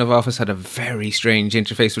Mac version of Office had a very strange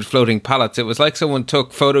interface with floating palettes. It was like someone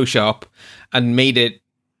took Photoshop and made it,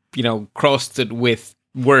 crossed it with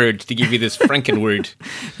Word to give you this Frankenword.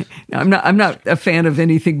 I'm not a fan of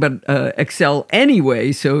anything but Excel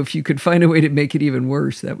anyway. So if you could find a way to make it even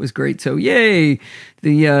worse, that was great. So yay,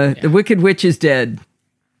 the Wicked Witch is dead.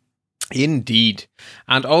 Indeed.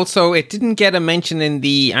 And also, it didn't get a mention in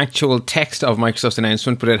the actual text of Microsoft's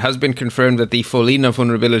announcement, but it has been confirmed that the Follina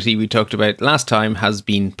vulnerability we talked about last time has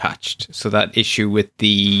been patched. So that issue with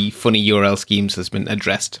the funny URL schemes has been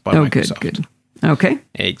addressed by Microsoft. Good. Okay.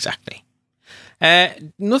 Exactly.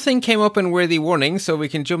 Nothing came up in Worthy Warning, so we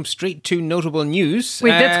can jump straight to notable news. Wait,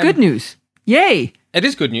 that's good news. Yay! It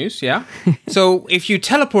is good news, yeah. So if you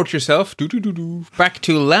teleport yourself back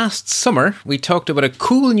to last summer, we talked about a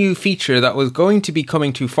cool new feature that was going to be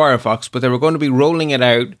coming to Firefox, but they were going to be rolling it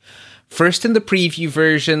out first in the preview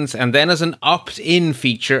versions and then as an opt-in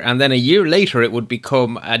feature, and then a year later it would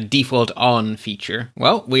become a default on feature.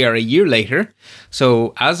 Well, we are a year later,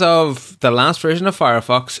 so as of the last version of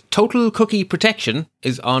Firefox, total cookie protection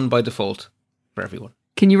is on by default for everyone.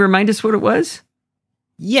 Can you remind us what it was?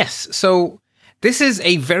 Yes, so this is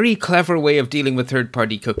a very clever way of dealing with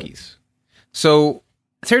third-party cookies. So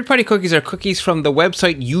third-party cookies are cookies from the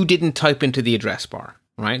website you didn't type into the address bar,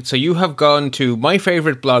 right? So you have gone to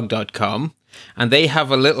myfavoriteblog.com and they have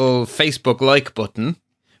a little Facebook like button,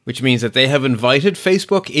 which means that they have invited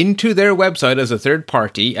Facebook into their website as a third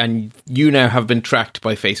party, and you now have been tracked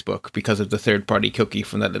by Facebook because of the third-party cookie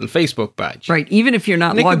from that little Facebook badge. Right, even if you're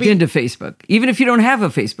not logged into Facebook, even if you don't have a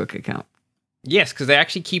Facebook account. Yes, because they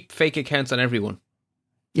actually keep fake accounts on everyone.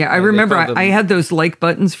 Yeah, I remember I had those like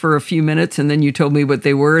buttons for a few minutes, and then you told me what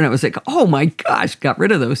they were, and I was like, oh my gosh, got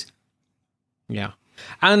rid of those. Yeah.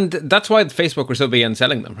 And that's why Facebook were so big on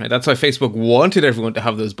selling them, right? That's why Facebook wanted everyone to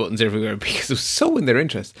have those buttons everywhere, because it was so in their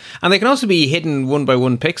interest. And they can also be hidden 1 by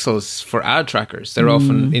 1 pixels for ad trackers. They're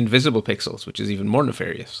often invisible pixels, which is even more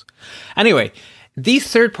nefarious. Anyway, these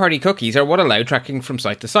third-party cookies are what allow tracking from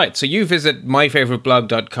site to site. So you visit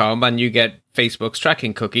myfavoriteblog.com and you get Facebook's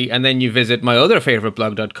tracking cookie, and then you visit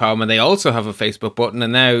myotherfavoriteblog.com and they also have a Facebook button,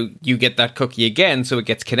 and now you get that cookie again, so it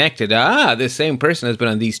gets connected. This same person has been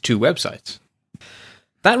on these 2 websites.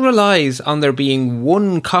 That relies on there being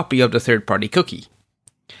 1 copy of the third-party cookie.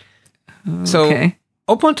 Okay. So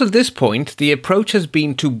up until this point, the approach has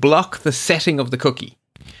been to block the setting of the cookie,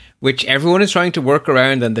 which everyone is trying to work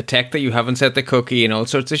around and detect that you haven't set the cookie and all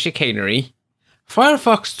sorts of chicanery.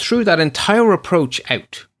 Firefox threw that entire approach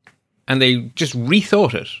out, and they just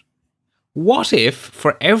rethought it. What if,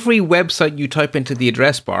 for every website you type into the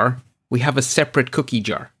address bar, we have a separate cookie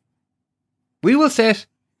jar? We will set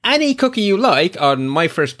any cookie you like on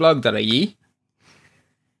myfirstblog.ie.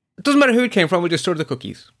 It doesn't matter who it came from, we just store the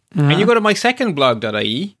cookies. And you go to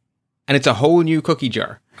mysecondblog.ie, and it's a whole new cookie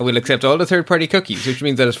jar. And we'll accept all the third-party cookies, which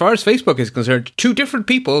means that as far as Facebook is concerned, 2 different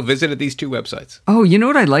people visited these 2 websites. Oh, you know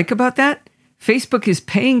what I like about that? Facebook is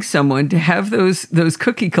paying someone to have those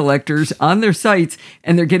cookie collectors on their sites,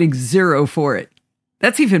 and they're getting 0 for it.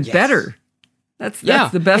 That's even better. That's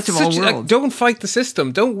the best of all worlds. Don't fight the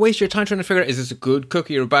system. Don't waste your time trying to figure out, is this a good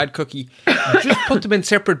cookie or a bad cookie? Just put them in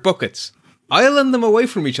separate buckets. Island them away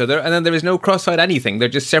from each other, and then there is no cross-site anything. They're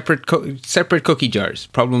just separate cookie jars.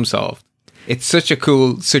 Problem solved. It's such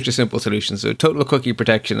a simple solution. So total cookie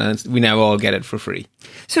protection, and we now all get it for free.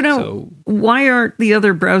 So why aren't the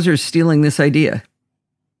other browsers stealing this idea?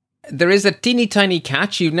 There is a teeny tiny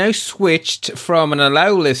catch. You've now switched from a deny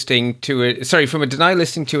listing to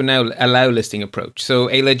an allow listing approach. So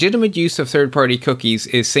a legitimate use of third-party cookies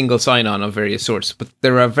is single sign-on of various sorts, but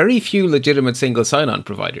there are very few legitimate single sign-on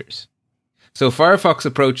providers. So Firefox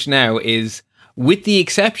approach now is, with the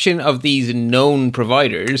exception of these known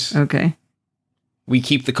providers, we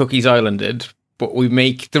keep the cookies islanded, but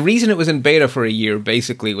the reason it was in beta for a year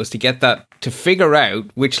basically was to figure out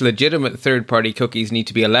which legitimate third-party cookies need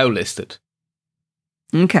to be allow listed.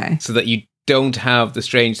 Okay. So that you don't have the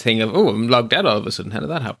strange thing of, I'm logged out all of a sudden. How did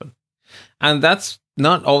that happen? And that's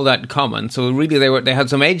not all that common. So really they had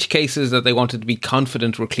some edge cases that they wanted to be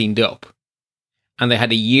confident were cleaned up. And they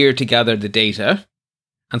had a year to gather the data.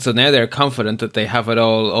 And so now they're confident that they have it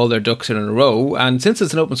all their ducks in a row. And since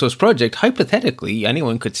it's an open source project, hypothetically,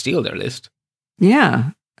 anyone could steal their list.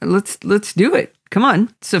 Yeah, let's do it. Come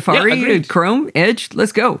on, Safari, Chrome, Edge,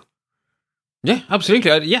 let's go. Yeah,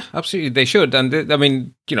 absolutely. Yeah, absolutely. They should. And I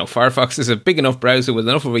mean, Firefox is a big enough browser with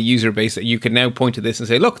enough of a user base that you can now point to this and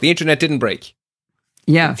say, look, the internet didn't break.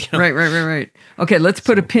 Yeah, right. Okay, let's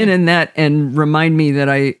put a pin in that and remind me that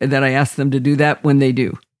I asked them to do that when they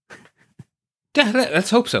do. Yeah, let's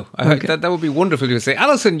hope so. That would be wonderful to say,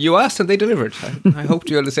 Alison, you asked and they delivered. I hope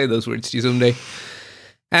to be able to say those words to you someday.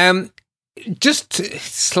 Just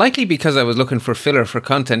slightly because I was looking for filler for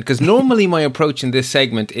content, because normally my approach in this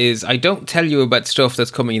segment is I don't tell you about stuff that's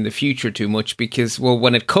coming in the future too much because, well,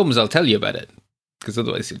 when it comes, I'll tell you about it. Because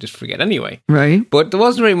otherwise you'll just forget anyway. Right. But there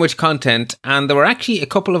wasn't very much content, and there were actually a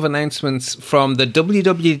couple of announcements from the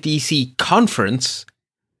WWDC conference,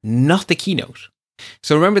 not the keynote.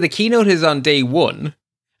 So remember, the keynote is on day one,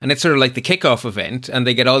 and it's sort of like the kickoff event, and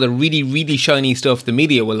they get all the really, really shiny stuff the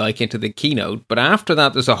media will like into the keynote. But after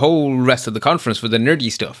that, there's a whole rest of the conference for the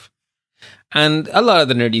nerdy stuff. And a lot of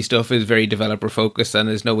the nerdy stuff is very developer focused and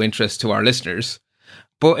is no interest to our listeners.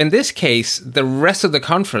 But in this case, the rest of the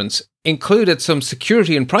conference included some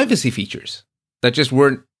security and privacy features that just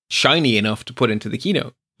weren't shiny enough to put into the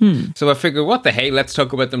keynote. So I figured, what the hey, let's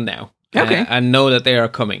talk about them now. Okay. And know that they are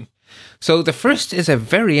coming. So the first is a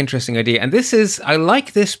very interesting idea. And I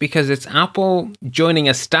like this because it's Apple joining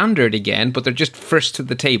a standard again, but they're just first to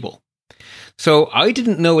the table. So I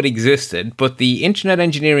didn't know it existed, but the Internet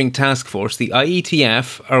Engineering Task Force, the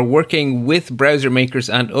IETF, are working with browser makers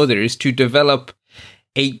and others to develop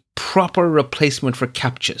a proper replacement for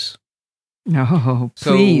CAPTCHAs. No,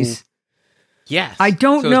 please. Yes. I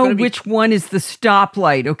don't know which one is the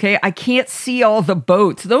stoplight, okay? I can't see all the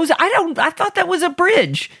boats. I thought that was a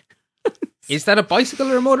bridge. Is that a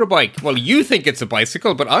bicycle or a motorbike? Well, you think it's a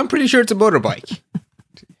bicycle, but I'm pretty sure it's a motorbike.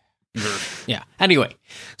 Yeah. Anyway,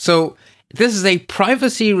 so this is a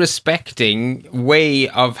privacy-respecting way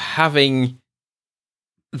of having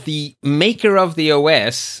the maker of the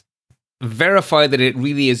OS verify that it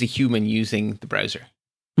really is a human using the browser.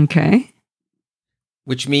 Okay.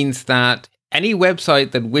 Which means that any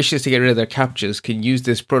website that wishes to get rid of their CAPTCHAs can use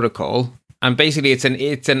this protocol. And basically it's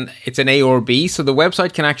an A or B. So the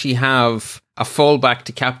website can actually have a fallback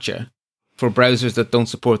to CAPTCHA for browsers that don't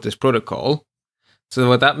support this protocol. So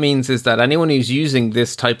what that means is that anyone who's using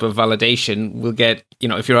this type of validation will get,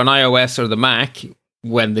 if you're on iOS or the Mac,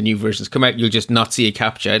 when the new versions come out, you'll just not see a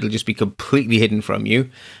CAPTCHA. It'll just be completely hidden from you.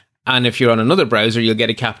 And if you're on another browser, you'll get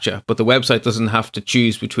a CAPTCHA, but the website doesn't have to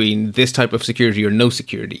choose between this type of security or no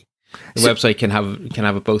security. The website can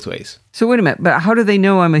have it both ways. So wait a minute, but how do they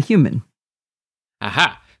know I'm a human?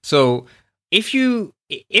 Aha. So if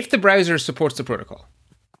the browser supports the protocol,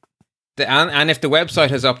 and if the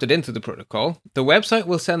website has opted into the protocol, the website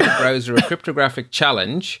will send the browser a cryptographic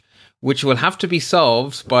challenge, which will have to be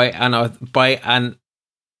solved by a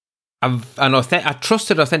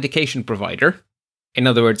trusted authentication provider. In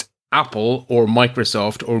other words, Apple or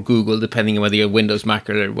Microsoft or Google, depending on whether you're Windows, Mac,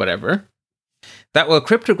 or whatever, that will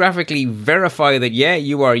cryptographically verify that, yeah,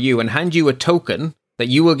 you are you, and hand you a token that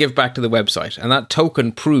you will give back to the website. And that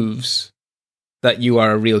token proves that you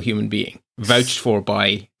are a real human being, vouched for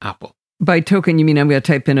by Apple. By token, you mean I'm going to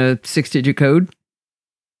type in a 6-digit code?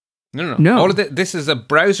 No. All of this is a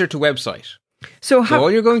browser to website. So all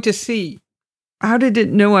you're going to see... How did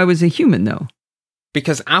it know I was a human, though?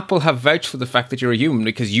 Because Apple have vouched for the fact that you're a human,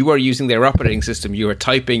 because you are using their operating system, you are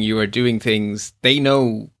typing, you are doing things. They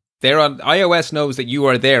know, iOS knows that you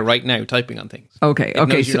are there right now typing on things. Okay. It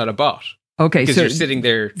knows you're not a bot. Okay, because you're sitting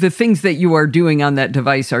there. The things that you are doing on that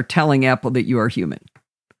device are telling Apple that you are human.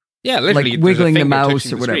 Yeah, literally. Like wiggling the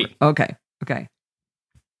mouse or whatever. Okay.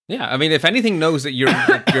 Yeah, I mean, if anything knows that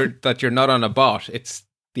you're not on a bot, it's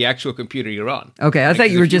the actual computer you're on. Okay, I thought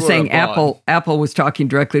you were just saying Apple was talking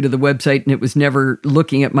directly to the website and it was never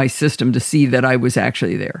looking at my system to see that I was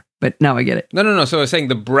actually there. But now I get it. No. So I was saying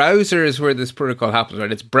the browser is where this protocol happens,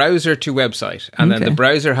 right? It's browser to website. And then the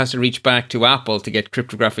browser has to reach back to Apple to get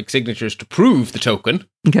cryptographic signatures to prove the token.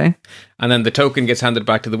 Okay. And then the token gets handed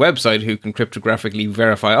back to the website who can cryptographically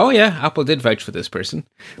verify, oh yeah, Apple did vouch for this person.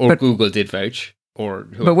 Or Google did vouch. Or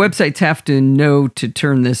whoever. But websites have to know to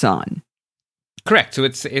turn this on. Correct. So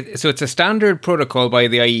it's a standard protocol by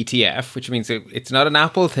the IETF, which means it's not an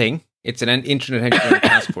Apple thing. It's an Internet Engineering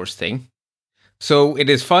Task Force thing. So it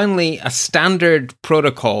is finally a standard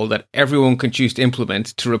protocol that everyone can choose to implement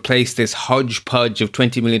to replace this hodgepodge of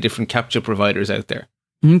 20 million different CAPTCHA providers out there.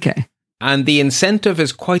 Okay. And the incentive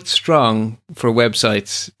is quite strong for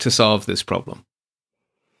websites to solve this problem.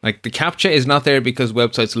 Like the CAPTCHA is not there because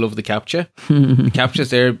websites love the CAPTCHA. The CAPTCHA is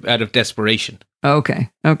there out of desperation. Okay.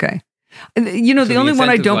 The only one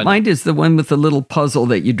I don't mind is the one with the little puzzle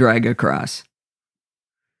that you drag across.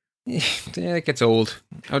 Yeah, it gets old.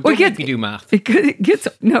 Oh, Well, don't make me do math. It gets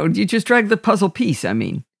no. You just drag the puzzle piece. I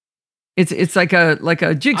mean, it's like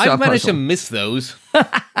a jigsaw I've managed puzzle. to miss those.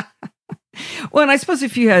 Well, and I suppose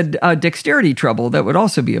if you had dexterity trouble, that would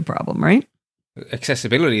also be a problem, right?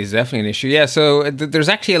 Accessibility is definitely an issue. Yeah, so there's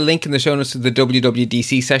actually a link in the show notes to the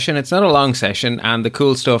WWDC session. It's not a long session, and the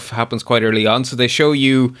cool stuff happens quite early on. So they show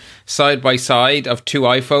you side by side of two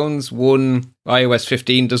iPhones. One iOS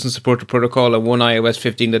 15 doesn't support the protocol, and one iOS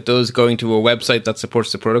 15 that does, going to a website that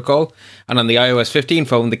supports the protocol. And on the iOS 15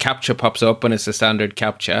 phone, the CAPTCHA pops up, and it's a standard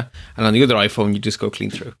CAPTCHA. And on the other iPhone, you just go clean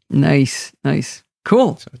through. Nice.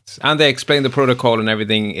 Cool. So and they explain the protocol and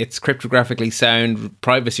everything. It's cryptographically sound,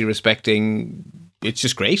 privacy respecting. It's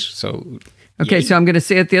just great. So Okay, so I'm going to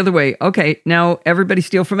say it the other way. Okay, now everybody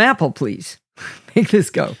steal from Apple, please. Make this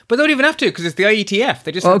go. But they don't even have to, because it's the IETF.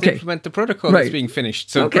 They just have to implement the protocol that's being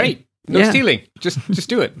finished. So great. No stealing. Just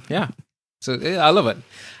do it. Yeah. So I love it.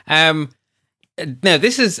 Now,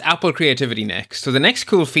 this is Apple Creativity next. So the next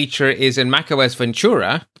cool feature is in macOS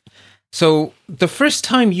Ventura. So the first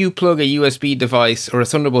time you plug a USB device or a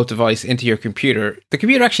Thunderbolt device into your computer, the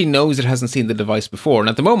computer actually knows it hasn't seen the device before. And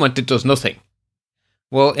at the moment, it does nothing.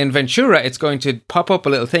 Well, in Ventura, it's going to pop up a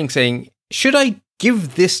little thing saying, should I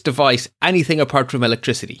give this device anything apart from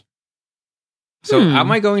electricity? So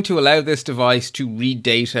am I going to allow this device to read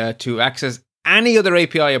data, to access any other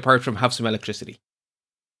API apart from have some electricity?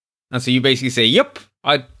 And so you basically say, yep,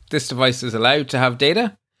 this device is allowed to have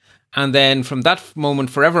data. And then from that moment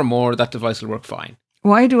forevermore, that device will work fine.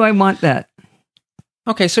 Why do I want that?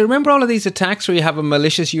 Okay, so remember all of these attacks where you have a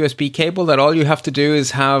malicious USB cable that all you have to do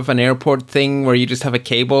is have an airport thing where you just have a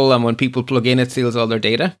cable and when people plug in, it steals all their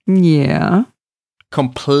data? Yeah.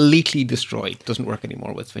 Completely destroyed. Doesn't work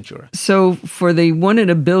anymore with Ventura. So for the 1 in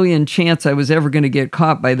a billion chance I was ever going to get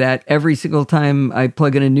caught by that, every single time I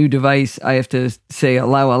plug in a new device, I have to say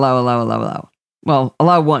allow. Well,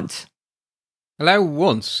 allow once. Allow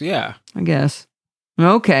once, yeah. I guess.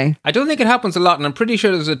 Okay. I don't think it happens a lot, and I'm pretty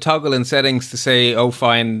sure there's a toggle in settings to say, oh,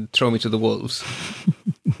 fine, throw me to the wolves.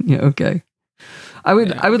 Yeah, okay. I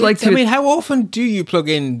would like to... I mean, how often do you plug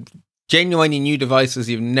in genuinely new devices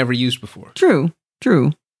you've never used before? True.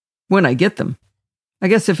 When I get them. I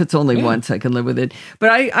guess if it's only once, I can live with it.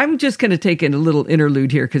 But I'm just going to take in a little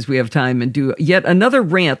interlude here because we have time and do yet another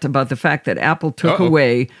rant about the fact that Apple took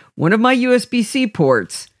away one of my USB-C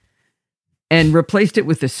ports and replaced it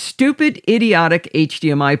with a stupid, idiotic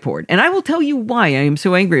HDMI port. And I will tell you why I am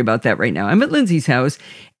so angry about that right now. I'm at Lindsay's house,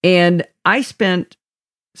 and I spent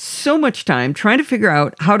so much time trying to figure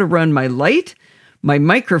out how to run my light, my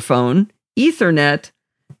microphone, Ethernet,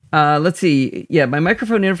 my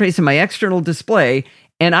microphone interface and my external display,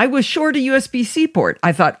 and I was short a USB-C port.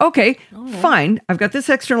 I thought, okay, fine, I've got this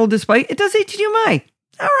external display. It does HDMI.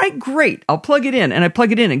 All right, great. I'll plug it in. And I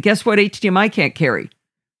plug it in, and guess what HDMI can't carry?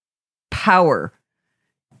 Power,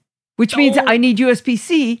 which means I need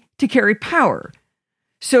USB-C to carry power.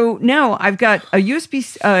 So now I've got an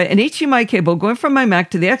HDMI cable going from my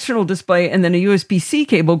Mac to the external display, and then a USB-C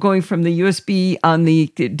cable going from the USB on the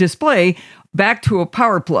display back to a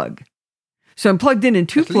power plug. So I'm plugged in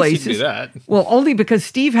two places. You can do that. Well, only because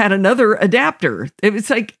Steve had another adapter. It was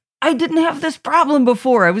like, I didn't have this problem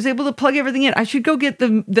before. I was able to plug everything in. I should go get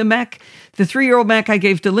the Mac, the 3-year-old Mac I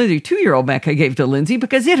gave to Lindsay, 2-year-old Mac I gave to Lindsay,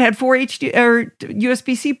 because it had 4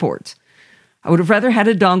 USB-C ports. I would have rather had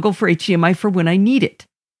a dongle for HDMI for when I need it.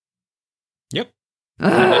 Yep. You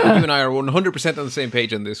and I are 100% on the same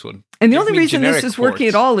page on this one. And the only reason this is working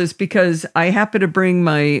at all is because I happen to bring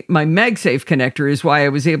my MagSafe connector, is why I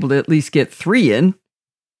was able to at least get 3 in.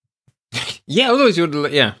 Yeah, otherwise you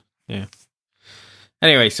would, yeah.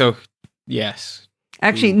 Anyway, so, yes.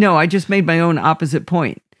 Actually, no, I just made my own opposite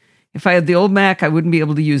point. If I had the old Mac, I wouldn't be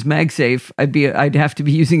able to use MagSafe. I'd have to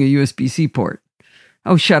be using a USB-C port.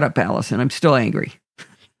 Oh, shut up, Allison. I'm still angry.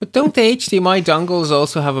 But don't the HDMI dongles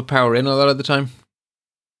also have a power in a lot of the time?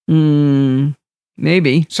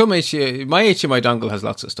 Maybe. My HDMI dongle has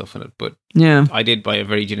lots of stuff in it, but yeah, I did buy a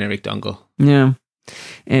very generic dongle. Yeah.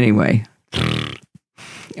 Anyway.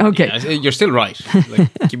 Okay. Yeah, you're still right.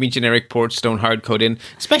 Like, give me generic ports, don't hard code in,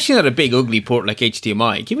 especially not a big ugly port like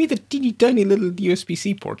HDMI. Give me the teeny tiny little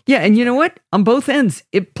USB-C port. Yeah, and you know what? On both ends,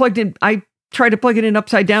 it plugged in. I tried to plug it in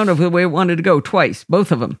upside down of the way I wanted to go twice, both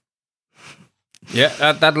of them.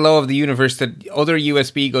 Yeah, that law of the universe that other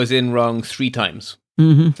USB goes in wrong 3 times.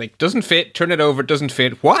 Mm-hmm. It's like, doesn't fit, turn it over, doesn't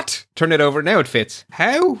fit. What? Turn it over, now it fits.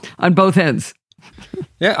 How? On both ends.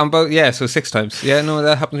 Yeah, on both. Yeah, so 6 times. Yeah, no,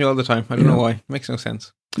 that happens to me all the time. I don't know why. Makes no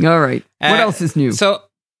sense. All right. What else is new? So,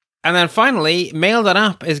 And then finally,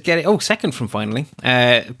 Mail.app is getting... second from finally.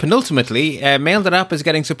 Penultimately, Mail.app is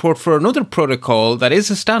getting support for another protocol that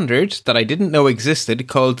is a standard that I didn't know existed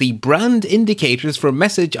called the Brand Indicators for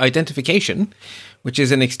Message Identification, which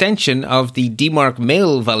is an extension of the DMARC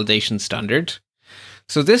mail validation standard.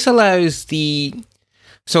 So this allows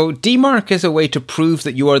So DMARC is a way to prove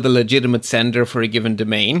that you are the legitimate sender for a given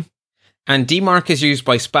domain. And DMARC is used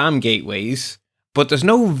by spam gateways, but there's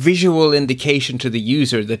no visual indication to the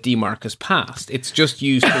user that DMARC has passed. It's just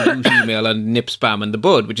used to root email and nip spam in the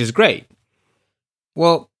bud, which is great.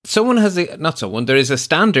 Well, there is a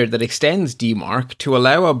standard that extends DMARC to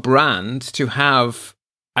allow a brand to have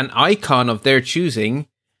an icon of their choosing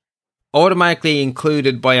automatically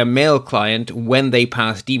included by a mail client when they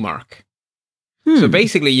pass DMARC. So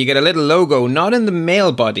basically, you get a little logo, not in the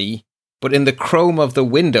mail body, but in the Chrome of the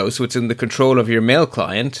window, so it's in the control of your mail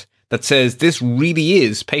client, that says, this really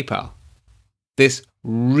is PayPal. This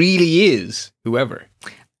really is whoever.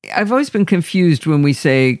 I've always been confused when we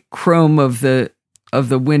say Chrome of the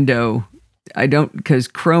window. Because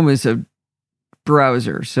Chrome is a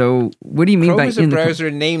browser. So what do you mean Chrome by is a browser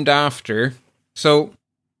named after... So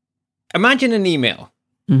imagine an email.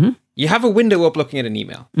 Mm-hmm. You have a window up looking at an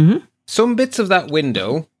email. Mm-hmm. Some bits of that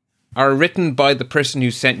window are written by the person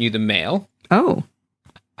who sent you the mail. Oh.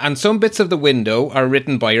 And some bits of the window are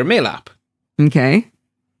written by your mail app. Okay.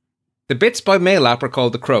 The bits by mail app are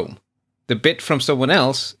called the Chrome. The bit from someone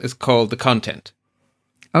else is called the content.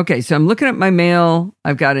 Okay, so I'm looking at my mail.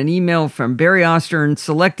 I've got an email from Barry Ostern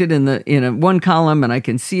selected in one column, and I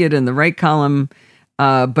can see it in the right column.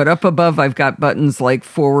 But up above, I've got buttons like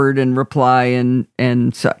forward and reply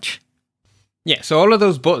and such. Yeah, so all of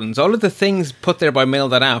those buttons, all of the things put there by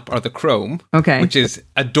Mail.app are the Chrome, okay, which is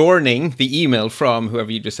adorning the email from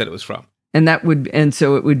whoever you just said it was from. And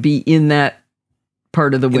so it would be in that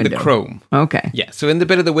part of the window. In the Chrome. Okay. Yeah, so in the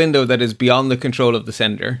bit of the window that is beyond the control of the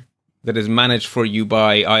sender, that is managed for you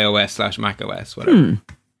by iOS/macOS, whatever.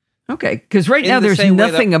 Okay, because right now there's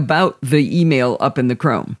nothing about the email up in the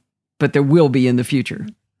Chrome, but there will be in the future.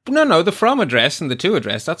 No, the from address and the to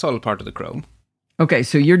address, that's all part of the Chrome. Okay,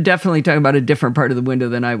 so you're definitely talking about a different part of the window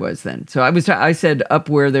than I was then. So I said up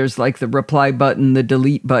where there's like the reply button, the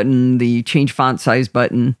delete button, the change font size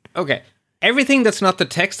button. Okay, everything that's not the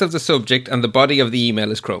text of the subject and the body of the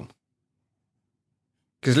email is Chrome.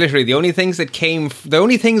 Because literally the only things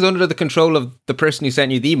under the control of the person who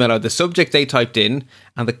sent you the email are the subject they typed in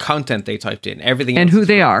and the content they typed in. Everything and else who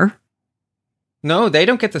they are. No, they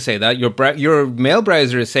don't get to say that. Your mail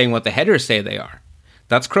browser is saying what the headers say they are.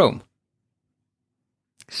 That's Chrome.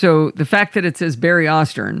 So the fact that it says Barry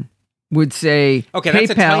Ostern would say, okay,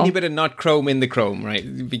 that's PayPal, a tiny bit of not Chrome in the Chrome,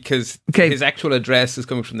 right? Because his actual address is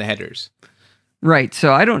coming from the headers. Right.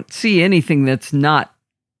 So I don't see anything that's not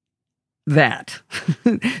that.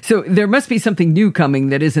 So there must be something new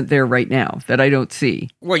coming that isn't there right now that I don't see.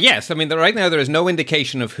 Well, yes. I mean, right now there is no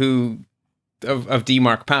indication of who of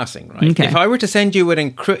DMARC passing, right? Okay. If I were to send you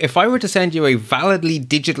a validly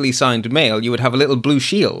digitally signed mail, you would have a little blue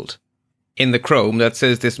shield in the Chrome that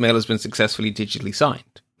says this mail has been successfully digitally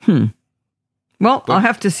signed. Well, I'll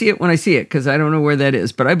have to see it when I see it because I don't know where that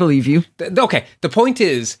is, but I believe you. Okay, the point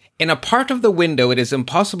is, in a part of the window it is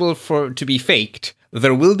impossible for it to be faked.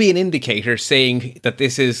 There will be an indicator saying that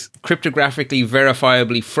this is cryptographically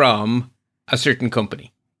verifiably from a certain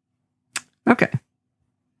company. Okay.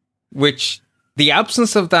 Which the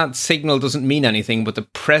absence of that signal doesn't mean anything, but the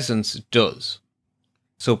presence does.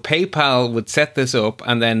 So PayPal would set this up,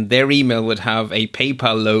 and then their email would have a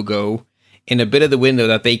PayPal logo in a bit of the window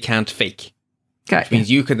that they can't fake. Okay. Which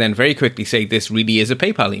means you could then very quickly say this really is a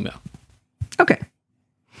PayPal email. Okay.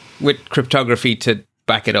 With cryptography to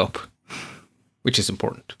back it up, which is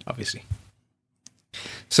important, obviously.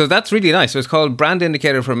 So that's really nice. So it's called Brand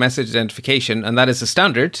Indicator for Message Identification, and that is a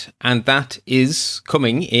standard, and that is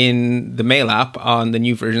coming in the Mail app on the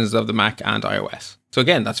new versions of the Mac and iOS. So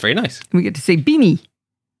again, that's very nice. We get to say Bimi.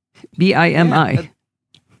 B-I-M-I.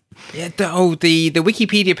 The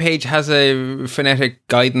Wikipedia page has a phonetic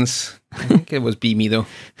guidance. I think it was Bimi though.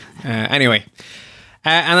 Anyway.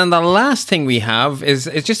 And then the last thing we have is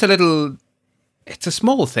just it's a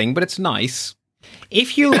small thing, but it's nice.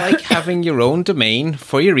 If you like having your own domain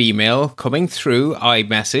for your email coming through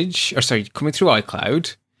coming through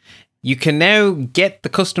iCloud, you can now get the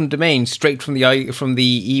custom domain straight from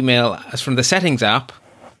the email, from the settings app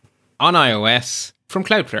on iOS from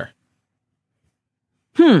Cloudflare.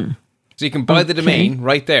 So you can buy the domain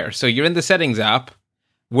right there. So you're in the settings app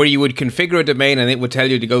where you would configure a domain and it would tell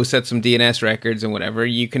you to go set some DNS records and whatever.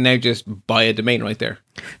 You can now just buy a domain right there.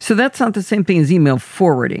 So that's not the same thing as email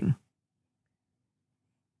forwarding.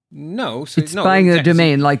 No. So, It's buying a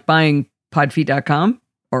domain, like buying podfeet.com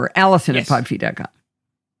or Allison Yes. at podfeet.com.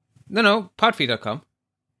 No, podfeet.com.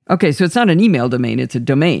 Okay, so it's not an email domain, it's a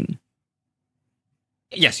domain.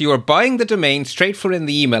 Yes, you are buying the domain straight for in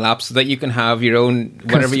the email app so that you can have your own,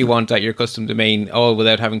 whatever you want at your custom domain, all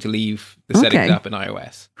without having to leave the settings app in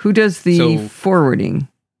iOS. Who does the forwarding?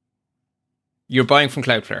 You're buying from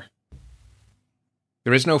Cloudflare.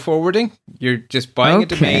 There is no forwarding. You're just buying a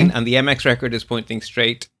domain, and the MX record is pointing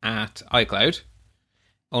straight at iCloud.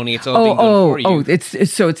 Only it's all being done for you.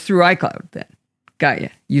 It's through iCloud then. Got you.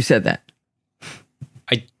 You said that.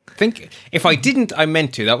 I think if I didn't, I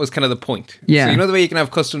meant to. That was kind of the point. Yeah. So you know the way you can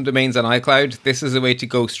have custom domains on iCloud? This is a way to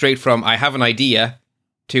go straight from I have an idea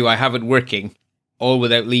to I have it working, all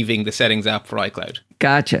without leaving the settings app for iCloud.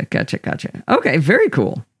 Gotcha. Okay, very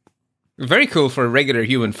cool. Very cool for regular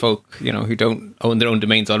human folk, who don't own their own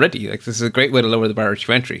domains already. Like, this is a great way to lower the barrier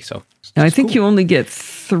to entry. So, and I think you only get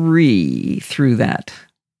 3 through that,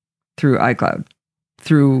 through iCloud,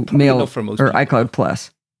 through Probably Mail enough for most or people. iCloud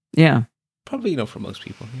Plus. Yeah. Probably enough for most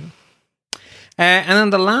people. And then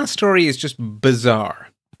the last story is just bizarre,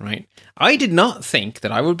 right? I did not think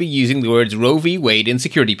that I would be using the words Roe v. Wade in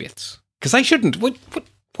security bits. Because I shouldn't. What?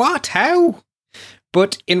 How?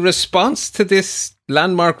 But in response to this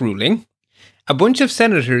landmark ruling, a bunch of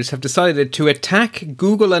senators have decided to attack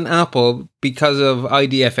Google and Apple because of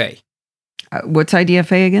IDFA. What's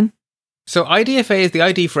IDFA again? So IDFA is the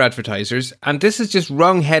ID for advertisers, and this is just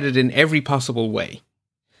wrong-headed in every possible way.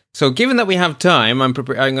 So given that we have time, I'm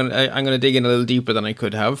going to dig in a little deeper than I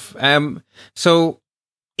could have. So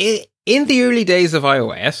in the early days of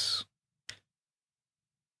iOS,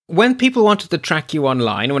 when people wanted to track you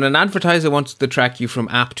online, when an advertiser wanted to track you from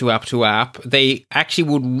app to app to app, they actually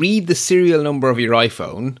would read the serial number of your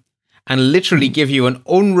iPhone and literally give you an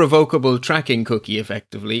unrevocable tracking cookie,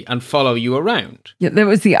 effectively, and follow you around. Yeah, that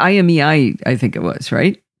was the IMEI, I think it was,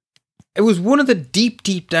 right? It was one of the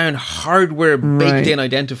deep down hardware baked-in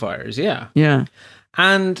identifiers, yeah. Yeah.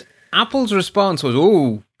 And Apple's response was,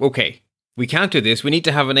 oh, okay, we can't do this. We need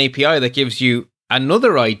to have an API that gives you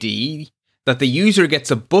another ID that the user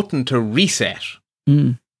gets a button to reset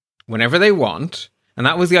whenever they want. And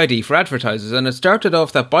that was the ID for advertisers. And it started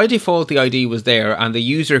off that by default, the ID was there and the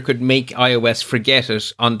user could make iOS forget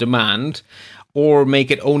it on demand or make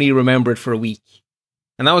it only remember it for a week.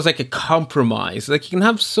 And that was like a compromise. Like, you can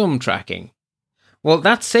have some tracking. Well,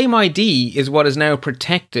 that same ID is what is now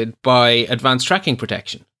protected by advanced tracking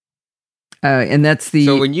protection. And that's the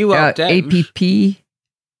so when you opt out, APP?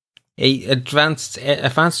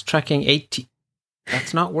 Advanced tracking AT.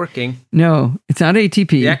 That's not working. No, it's not ATP.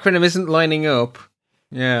 The acronym isn't lining up.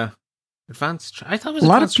 Yeah. I thought it was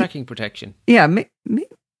advanced tracking protection. Yeah.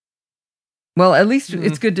 Well, at least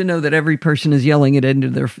it's good to know that every person is yelling it into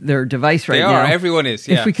their device right now. Everyone is.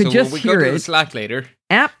 Yeah. If we could just hear go it. To the Slack later.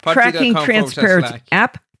 App tracking transparency.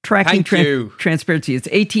 App tracking transparency. It's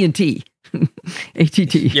AT&T.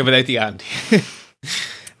 ATT. Yeah, without the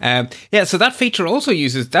and. So that feature also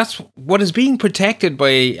uses, that's what is being protected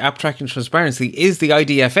by app tracking transparency is the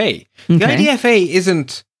IDFA. The IDFA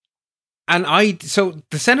isn't so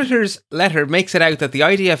the senator's letter makes it out that the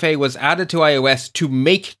IDFA was added to iOS to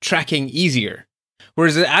make tracking easier,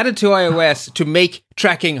 whereas it added to iOS to make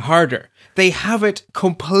tracking harder. They have it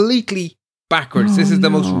completely backwards. This is the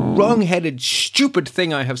most wrong-headed, stupid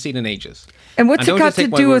thing I have seen in ages. And what's it got to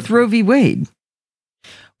do with Roe v. Wade?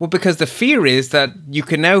 Well, because the fear is that you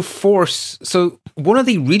can now force... So one of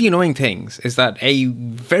the really annoying things is that a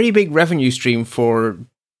very big revenue stream for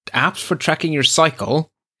apps for tracking your cycle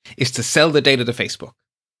is to sell the data to Facebook.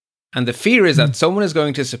 And the fear is that someone is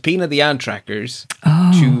going to subpoena the ad trackers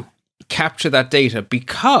to capture that data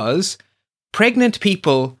because pregnant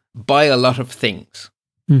people buy a lot of things.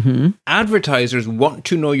 Mm-hmm. Advertisers want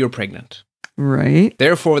to know you're pregnant. Right.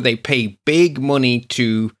 Therefore, they pay big money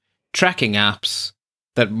to tracking apps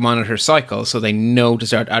that monitor cycles so they know to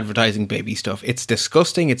start advertising baby stuff. It's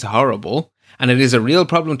disgusting, it's horrible, and it is a real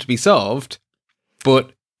problem to be solved,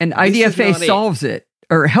 but... And IDFA solves it,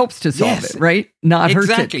 or helps to solve it, right? Not hurts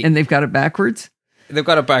it, and they've got it backwards? They've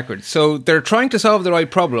got it backwards. So they're trying to solve the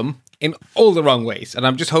right problem in all the wrong ways, and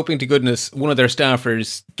I'm just hoping to goodness one of their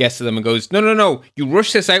staffers gets to them and goes, no, you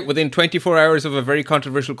rush this out within 24 hours of a very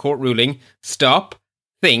controversial court ruling. Stop,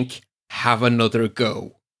 think, have another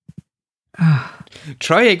go.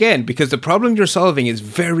 Try again, because the problem you're solving is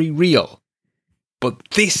very real. But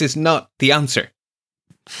this is not the answer.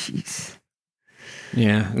 Jeez.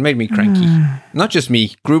 Yeah, it made me cranky. Not just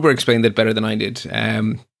me. Gruber explained it better than I did.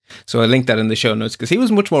 So I linked that in the show notes because he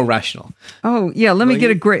was much more rational. Oh, yeah. Let me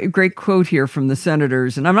get a great quote here from the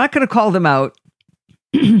senators. And I'm not going to call them out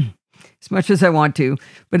as much as I want to.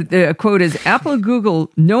 But the quote is, Apple and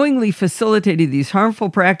Google knowingly facilitated these harmful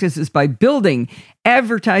practices by building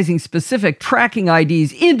advertising-specific tracking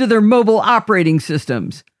IDs into their mobile operating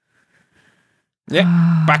systems.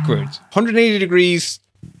 Yeah, backwards. 180 degrees.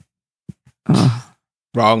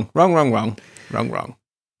 Wrong.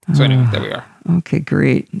 So anyway, there we are. Okay,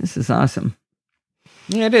 great. This is awesome.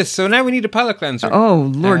 Yeah, it is. So now we need a palette cleanser.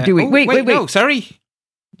 Oh, Lord, do we? Wait. No, sorry.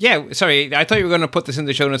 Yeah, sorry. I thought you were going to put this in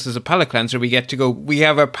the show notes as a palette cleanser. We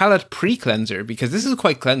have a palette pre-cleanser because this is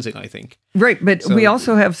quite cleansing, I think. Right, but we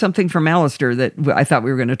also have something from Alistair that I thought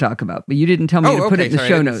we were going to talk about, but you didn't tell me to put it in the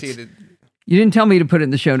show notes. You didn't tell me to put it in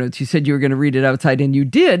the show notes. You said you were going to read it outside, and you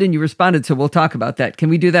did, and you responded, so we'll talk about that. Can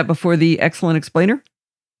we do that before the excellent explainer?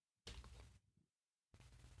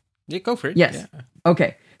 Yeah, go for it. Yes. Yeah.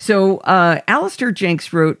 Okay. So Alistair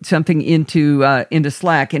Jenks wrote something into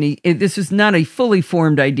Slack, and this is not a fully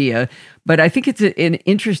formed idea, but I think it's an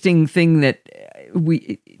interesting thing that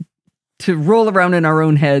to roll around in our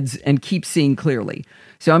own heads and keep seeing clearly.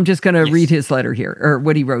 So I'm just going to read his letter here, or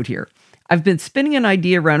what he wrote here. I've been spinning an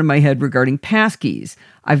idea around in my head regarding passkeys.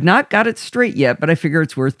 I've not got it straight yet, but I figure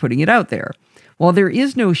it's worth putting it out there. While there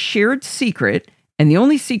is no shared secret, and the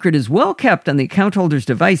only secret is well kept on the account holder's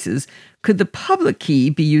devices, could the public key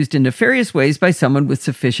be used in nefarious ways by someone with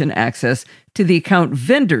sufficient access to the account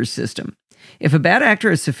vendor's system? If a bad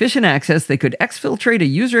actor has sufficient access, they could exfiltrate a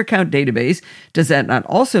user account database. Does that not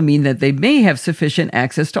also mean that they may have sufficient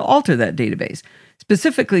access to alter that database?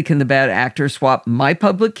 Specifically, can the bad actor swap my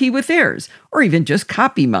public key with theirs, or even just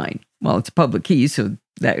copy mine? Well, it's a public key, so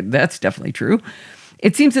that's definitely true.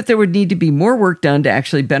 It seems that there would need to be more work done to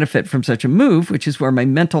actually benefit from such a move, which is where my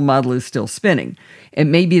mental model is still spinning. It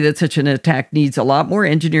may be that such an attack needs a lot more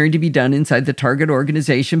engineering to be done inside the target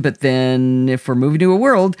organization, but then if we're moving to a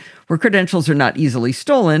world where credentials are not easily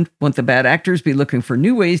stolen, won't the bad actors be looking for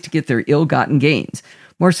new ways to get their ill-gotten gains?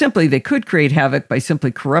 More simply, they could create havoc by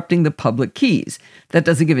simply corrupting the public keys. That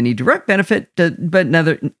doesn't give any direct benefit, but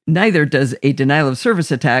neither does a denial of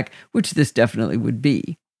service attack, which this definitely would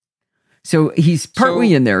be. So he's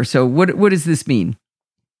partway in there. So what does this mean?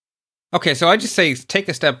 Okay, so I just say take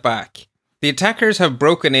a step back. The attackers have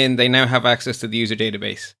broken in. They now have access to the user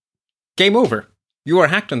database. Game over. You are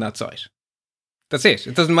hacked on that site. That's it.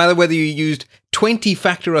 It doesn't matter whether you used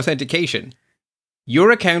 20-factor authentication.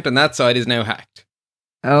 Your account on that site is now hacked.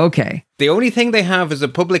 Okay. The only thing they have is a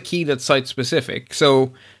public key that's site-specific.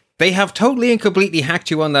 So they have totally and completely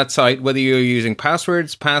hacked you on that site, whether you're using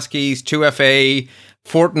passwords, passkeys, 2FA,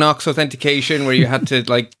 Fort Knox authentication, where you had to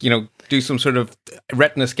do some sort of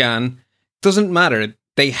retina scan. Doesn't matter.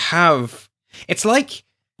 They have... It's like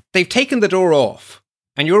they've taken the door off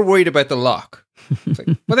and you're worried about the lock. It's like,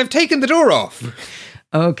 well, they've taken the door off.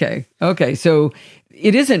 Okay. So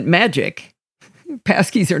it isn't magic.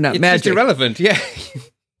 Passkeys are not magic. It's just irrelevant, yeah.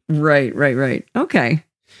 Right. Okay.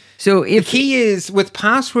 So if the key is with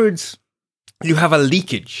passwords, you have a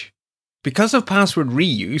leakage. Because of password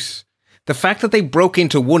reuse, the fact that they broke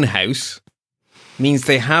into one house means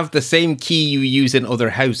they have the same key you use in other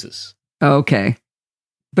houses. Okay.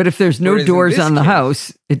 But if there's no doors on the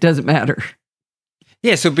house, it doesn't matter.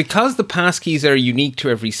 Yeah, so because the passkeys are unique to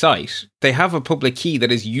every site, they have a public key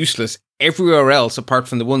that is useless everywhere else apart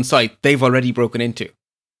from the one site they've already broken into.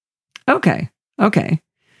 Okay.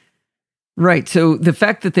 Right. So the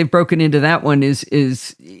fact that they've broken into that one is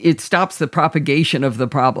it stops the propagation of the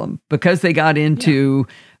problem because they got into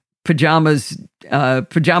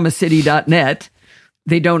pajamascity.net.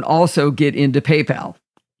 They don't also get into PayPal.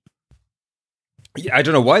 Yeah, I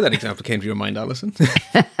don't know why that example came to your mind, Alison.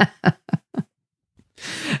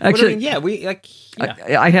 Actually,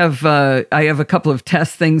 I have a couple of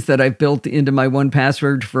test things that I've built into my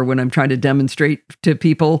 1Password for when I'm trying to demonstrate to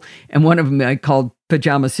people, and one of them I called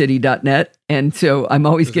pajamascity.net, and so I'm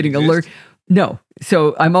always getting alert. No,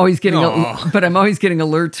 so I'm always getting, but I'm always getting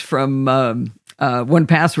alerts from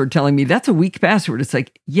 1Password telling me that's a weak password. It's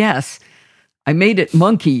like, yes, I made it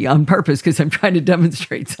monkey on purpose because I'm trying to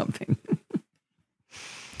demonstrate something.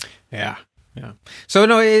 Yeah. So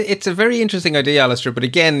no, it's a very interesting idea, Alistair. But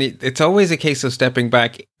again, it's always a case of stepping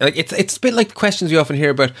back. Like it's a bit like the questions you often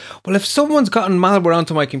hear about. Well, if someone's gotten malware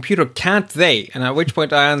onto my computer, can't they? And at which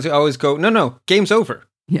point I always go, no, game's over.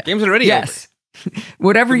 Yeah. Game's already over.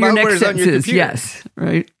 Whatever your next sentence is, yes,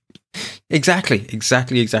 right. Exactly.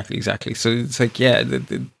 So it's like, yeah,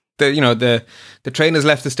 the train has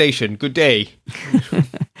left the station. Good day.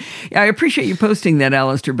 Yeah, I appreciate you posting that,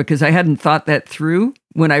 Alistair, because I hadn't thought that through.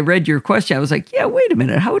 When I read your question, I was like, yeah, wait a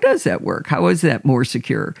minute. How does that work? How is that more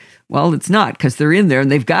secure? Well, it's not because they're in there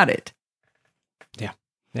and they've got it. Yeah.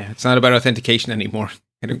 It's not about authentication anymore.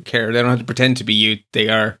 I don't care. They don't have to pretend to be you. They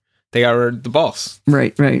are They are the boss.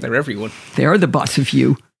 Right. They're everyone. They are the boss of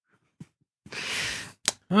you.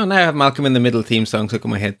 Oh, now I have Malcolm in the Middle theme song stuck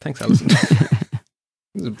in my head. Thanks, Alison. This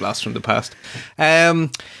is a blast from the past.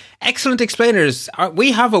 Excellent explainers.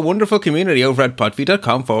 We have a wonderful community over at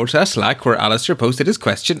podfeed.com/Slack where Alistair posted his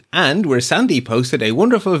question and where Sandy posted a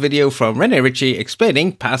wonderful video from Rene Ritchie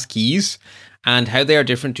explaining passkeys and how they are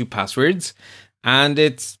different to passwords. And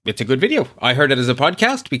it's a good video. I heard it as a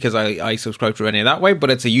podcast because I subscribe to Rene that way, but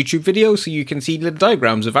it's a YouTube video, so you can see little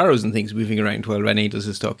diagrams of arrows and things moving around while Rene does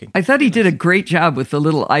his talking. I thought he did a great job with the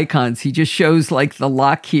little icons. He just shows like the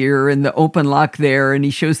lock here and the open lock there, and he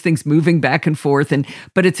shows things moving back and forth.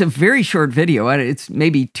 But it's a very short video. It's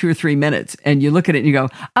maybe 2 or 3 minutes, and you look at it and you go,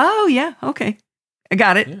 "Oh yeah, okay, I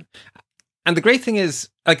got it." Yeah. And the great thing is,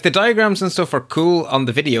 like, the diagrams and stuff are cool on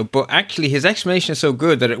the video, but actually his explanation is so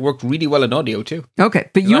good that it worked really well in audio too. Okay,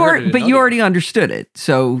 but you already understood it.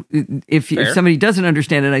 So if somebody doesn't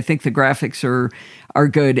understand it, I think the graphics are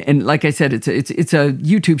good. And like I said, it's a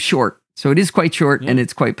YouTube short, so it is quite short and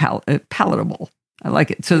it's quite palatable. I like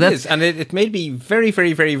it. So it is, and it made me very,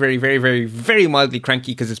 very, very, very, very, very, very mildly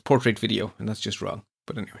cranky because it's portrait video, and that's just wrong.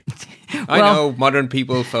 But anyway, I know modern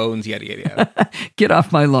people, phones, yada, yada, yada. Get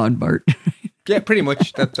off my lawn, Bart. Yeah, pretty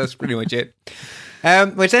much. That's pretty much it.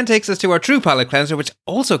 Which then takes us to our True Palette Cleanser, which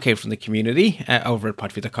also came from the community over at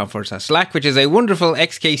podfeed.com/Slack, which is a wonderful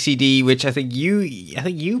XKCD, which I think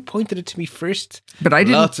you pointed it to me first. But I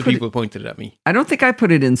didn't. Lots of people pointed it at me. I don't think I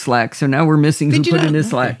put it in Slack, so now we're missing who put it in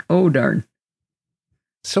Slack. Oh, darn.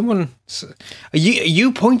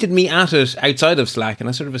 You pointed me at it outside of Slack, and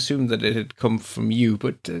I sort of assumed that it had come from you,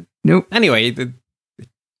 but nope. Anyway, it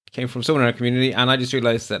came from someone in our community, and I just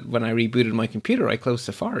realized that when I rebooted my computer, I closed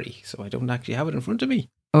Safari, so I don't actually have it in front of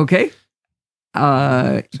me. Okay.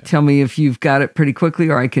 Tell me if you've got it pretty quickly,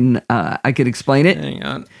 or I could explain it. Hang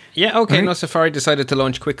on. Yeah, okay. Right. No, Safari decided to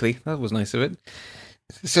launch quickly. That was nice of it.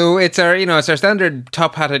 So it's our standard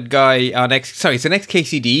top hatted guy on it's an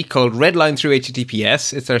XKCD called Redline Through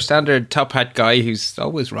HTTPS. It's our standard top hat guy who's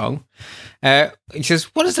always wrong. He says,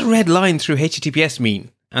 "What does the red line through HTTPS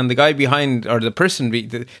mean?" And the guy behind, or the person,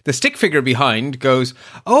 the stick figure behind goes,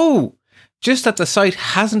 "Oh, just that the site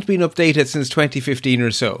hasn't been updated since 2015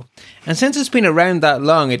 or so. And since it's been around that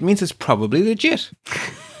long, it means it's probably legit."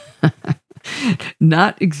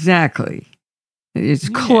 Not exactly. It's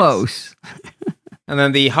close. And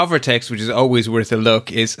then the hover text, which is always worth a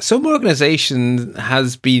look, is some organization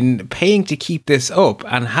has been paying to keep this up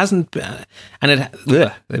and hasn't,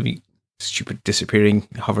 stupid disappearing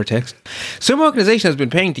hover text. Some organization has been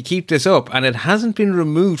paying to keep this up and it hasn't been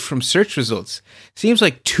removed from search results. Seems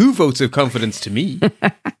like 2 votes of confidence to me.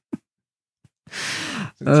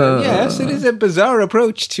 Yes, it is a bizarre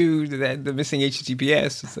approach to the missing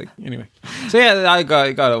HTTPS. It's like, anyway. So yeah, I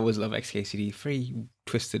got always love XKCD. Very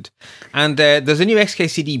twisted. And there's a new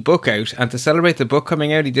XKCD book out, and to celebrate the book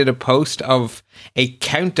coming out, he did a post of a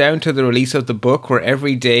countdown to the release of the book where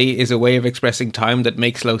every day is a way of expressing time that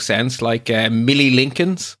makes no sense, like Millie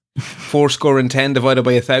Lincolns. 410 divided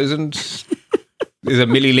by 1,000 is a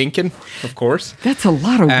Millie Lincoln, of course. That's a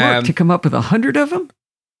lot of work to come up with 100 of them.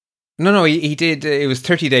 No, he did. It was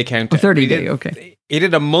 30-day countdown. 30-day, okay. He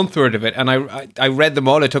did a month worth of it, and I read them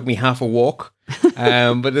all. It took me half a walk.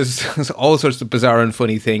 But there's all sorts of bizarre and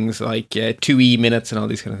funny things, like 2E minutes and all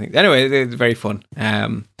these kind of things. Anyway, it's very fun.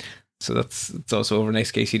 So it's also over an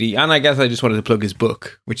XKCD. And I guess I just wanted to plug his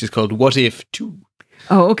book, which is called What If 2.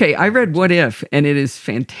 Oh, okay. I read What If, and it is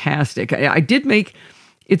fantastic. I did make...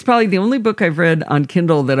 It's probably the only book I've read on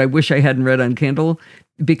Kindle that I wish I hadn't read on Kindle,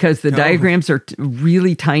 because the diagrams are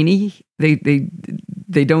really tiny.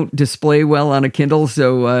 They don't display well on a Kindle,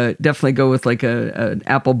 so definitely go with like an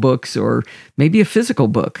Apple Books, or maybe a physical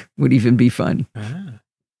book would even be fun. Ah.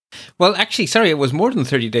 Well, actually, sorry, it was more than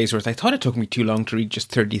 30 days worth. I thought it took me too long to read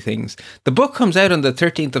just 30 things. The book comes out on the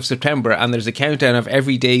 13th of September, and there's a countdown of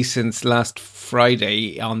every day since last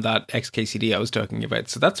Friday on that XKCD I was talking about.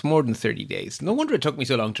 So that's more than 30 days. No wonder it took me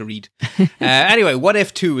so long to read. Anyway, What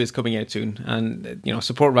If 2 is coming out soon. And,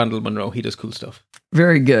 support Randall Munroe. He does cool stuff.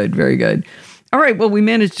 Very good. Very good. All right. Well, we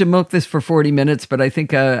managed to milk this for 40 minutes, but I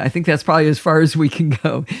think that's probably as far as we can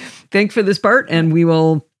go. Thanks for this, Bart. And we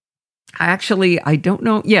will... Actually, I don't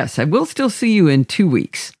know. Yes, I will still see you in 2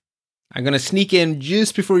 weeks. I'm going to sneak in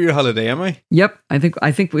just before your holiday, am I? Yep, I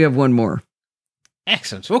think we have one more.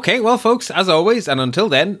 Excellent. Okay, well, folks, as always, and until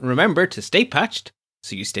then, remember to stay patched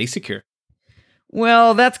so you stay secure.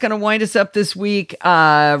 Well, that's going to wind us up this week.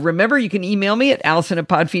 Remember, you can email me at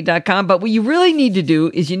allison@podfeet.com. But what you really need to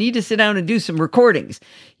do is you need to sit down and do some recordings.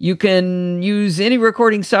 You can use any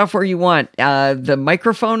recording software you want. The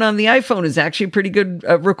microphone on the iPhone is actually a pretty good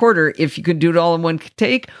recorder if you can do it all in one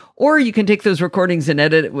take. Or you can take those recordings and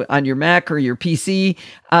edit it on your Mac or your PC.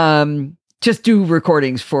 Just do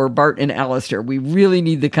recordings for Bart and Alistair. We really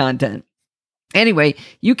need the content. Anyway,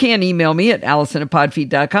 you can email me at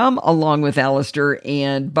allison@podfeet.com along with Alistair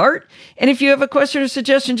and Bart. And if you have a question or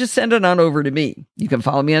suggestion, just send it on over to me. You can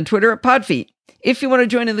follow me on Twitter at Podfeet. If you want to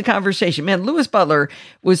join in the conversation, man, Lewis Butler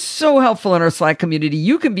was so helpful in our Slack community.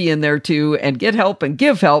 You can be in there too and get help and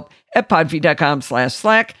give help at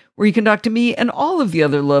podfeet.com/Slack, where you can talk to me and all of the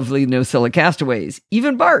other lovely NoSilla castaways,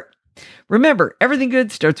 even Bart. Remember, everything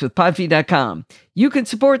good starts with podfeet.com. You can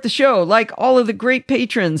support the show like all of the great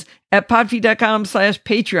patrons at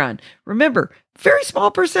podfeet.com/Patreon. Remember, very small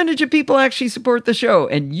percentage of people actually support the show,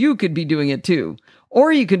 and you could be doing it too.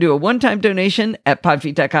 Or you can do a one-time donation at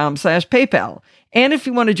podfeet.com/PayPal. And if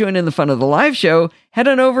you want to join in the fun of the live show, head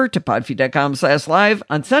on over to podfeet.com/live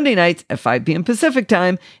on Sunday nights at 5 p.m. Pacific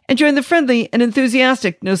time and join the friendly and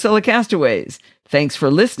enthusiastic NoSilla castaways. Thanks for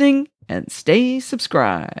listening and stay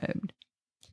subscribed.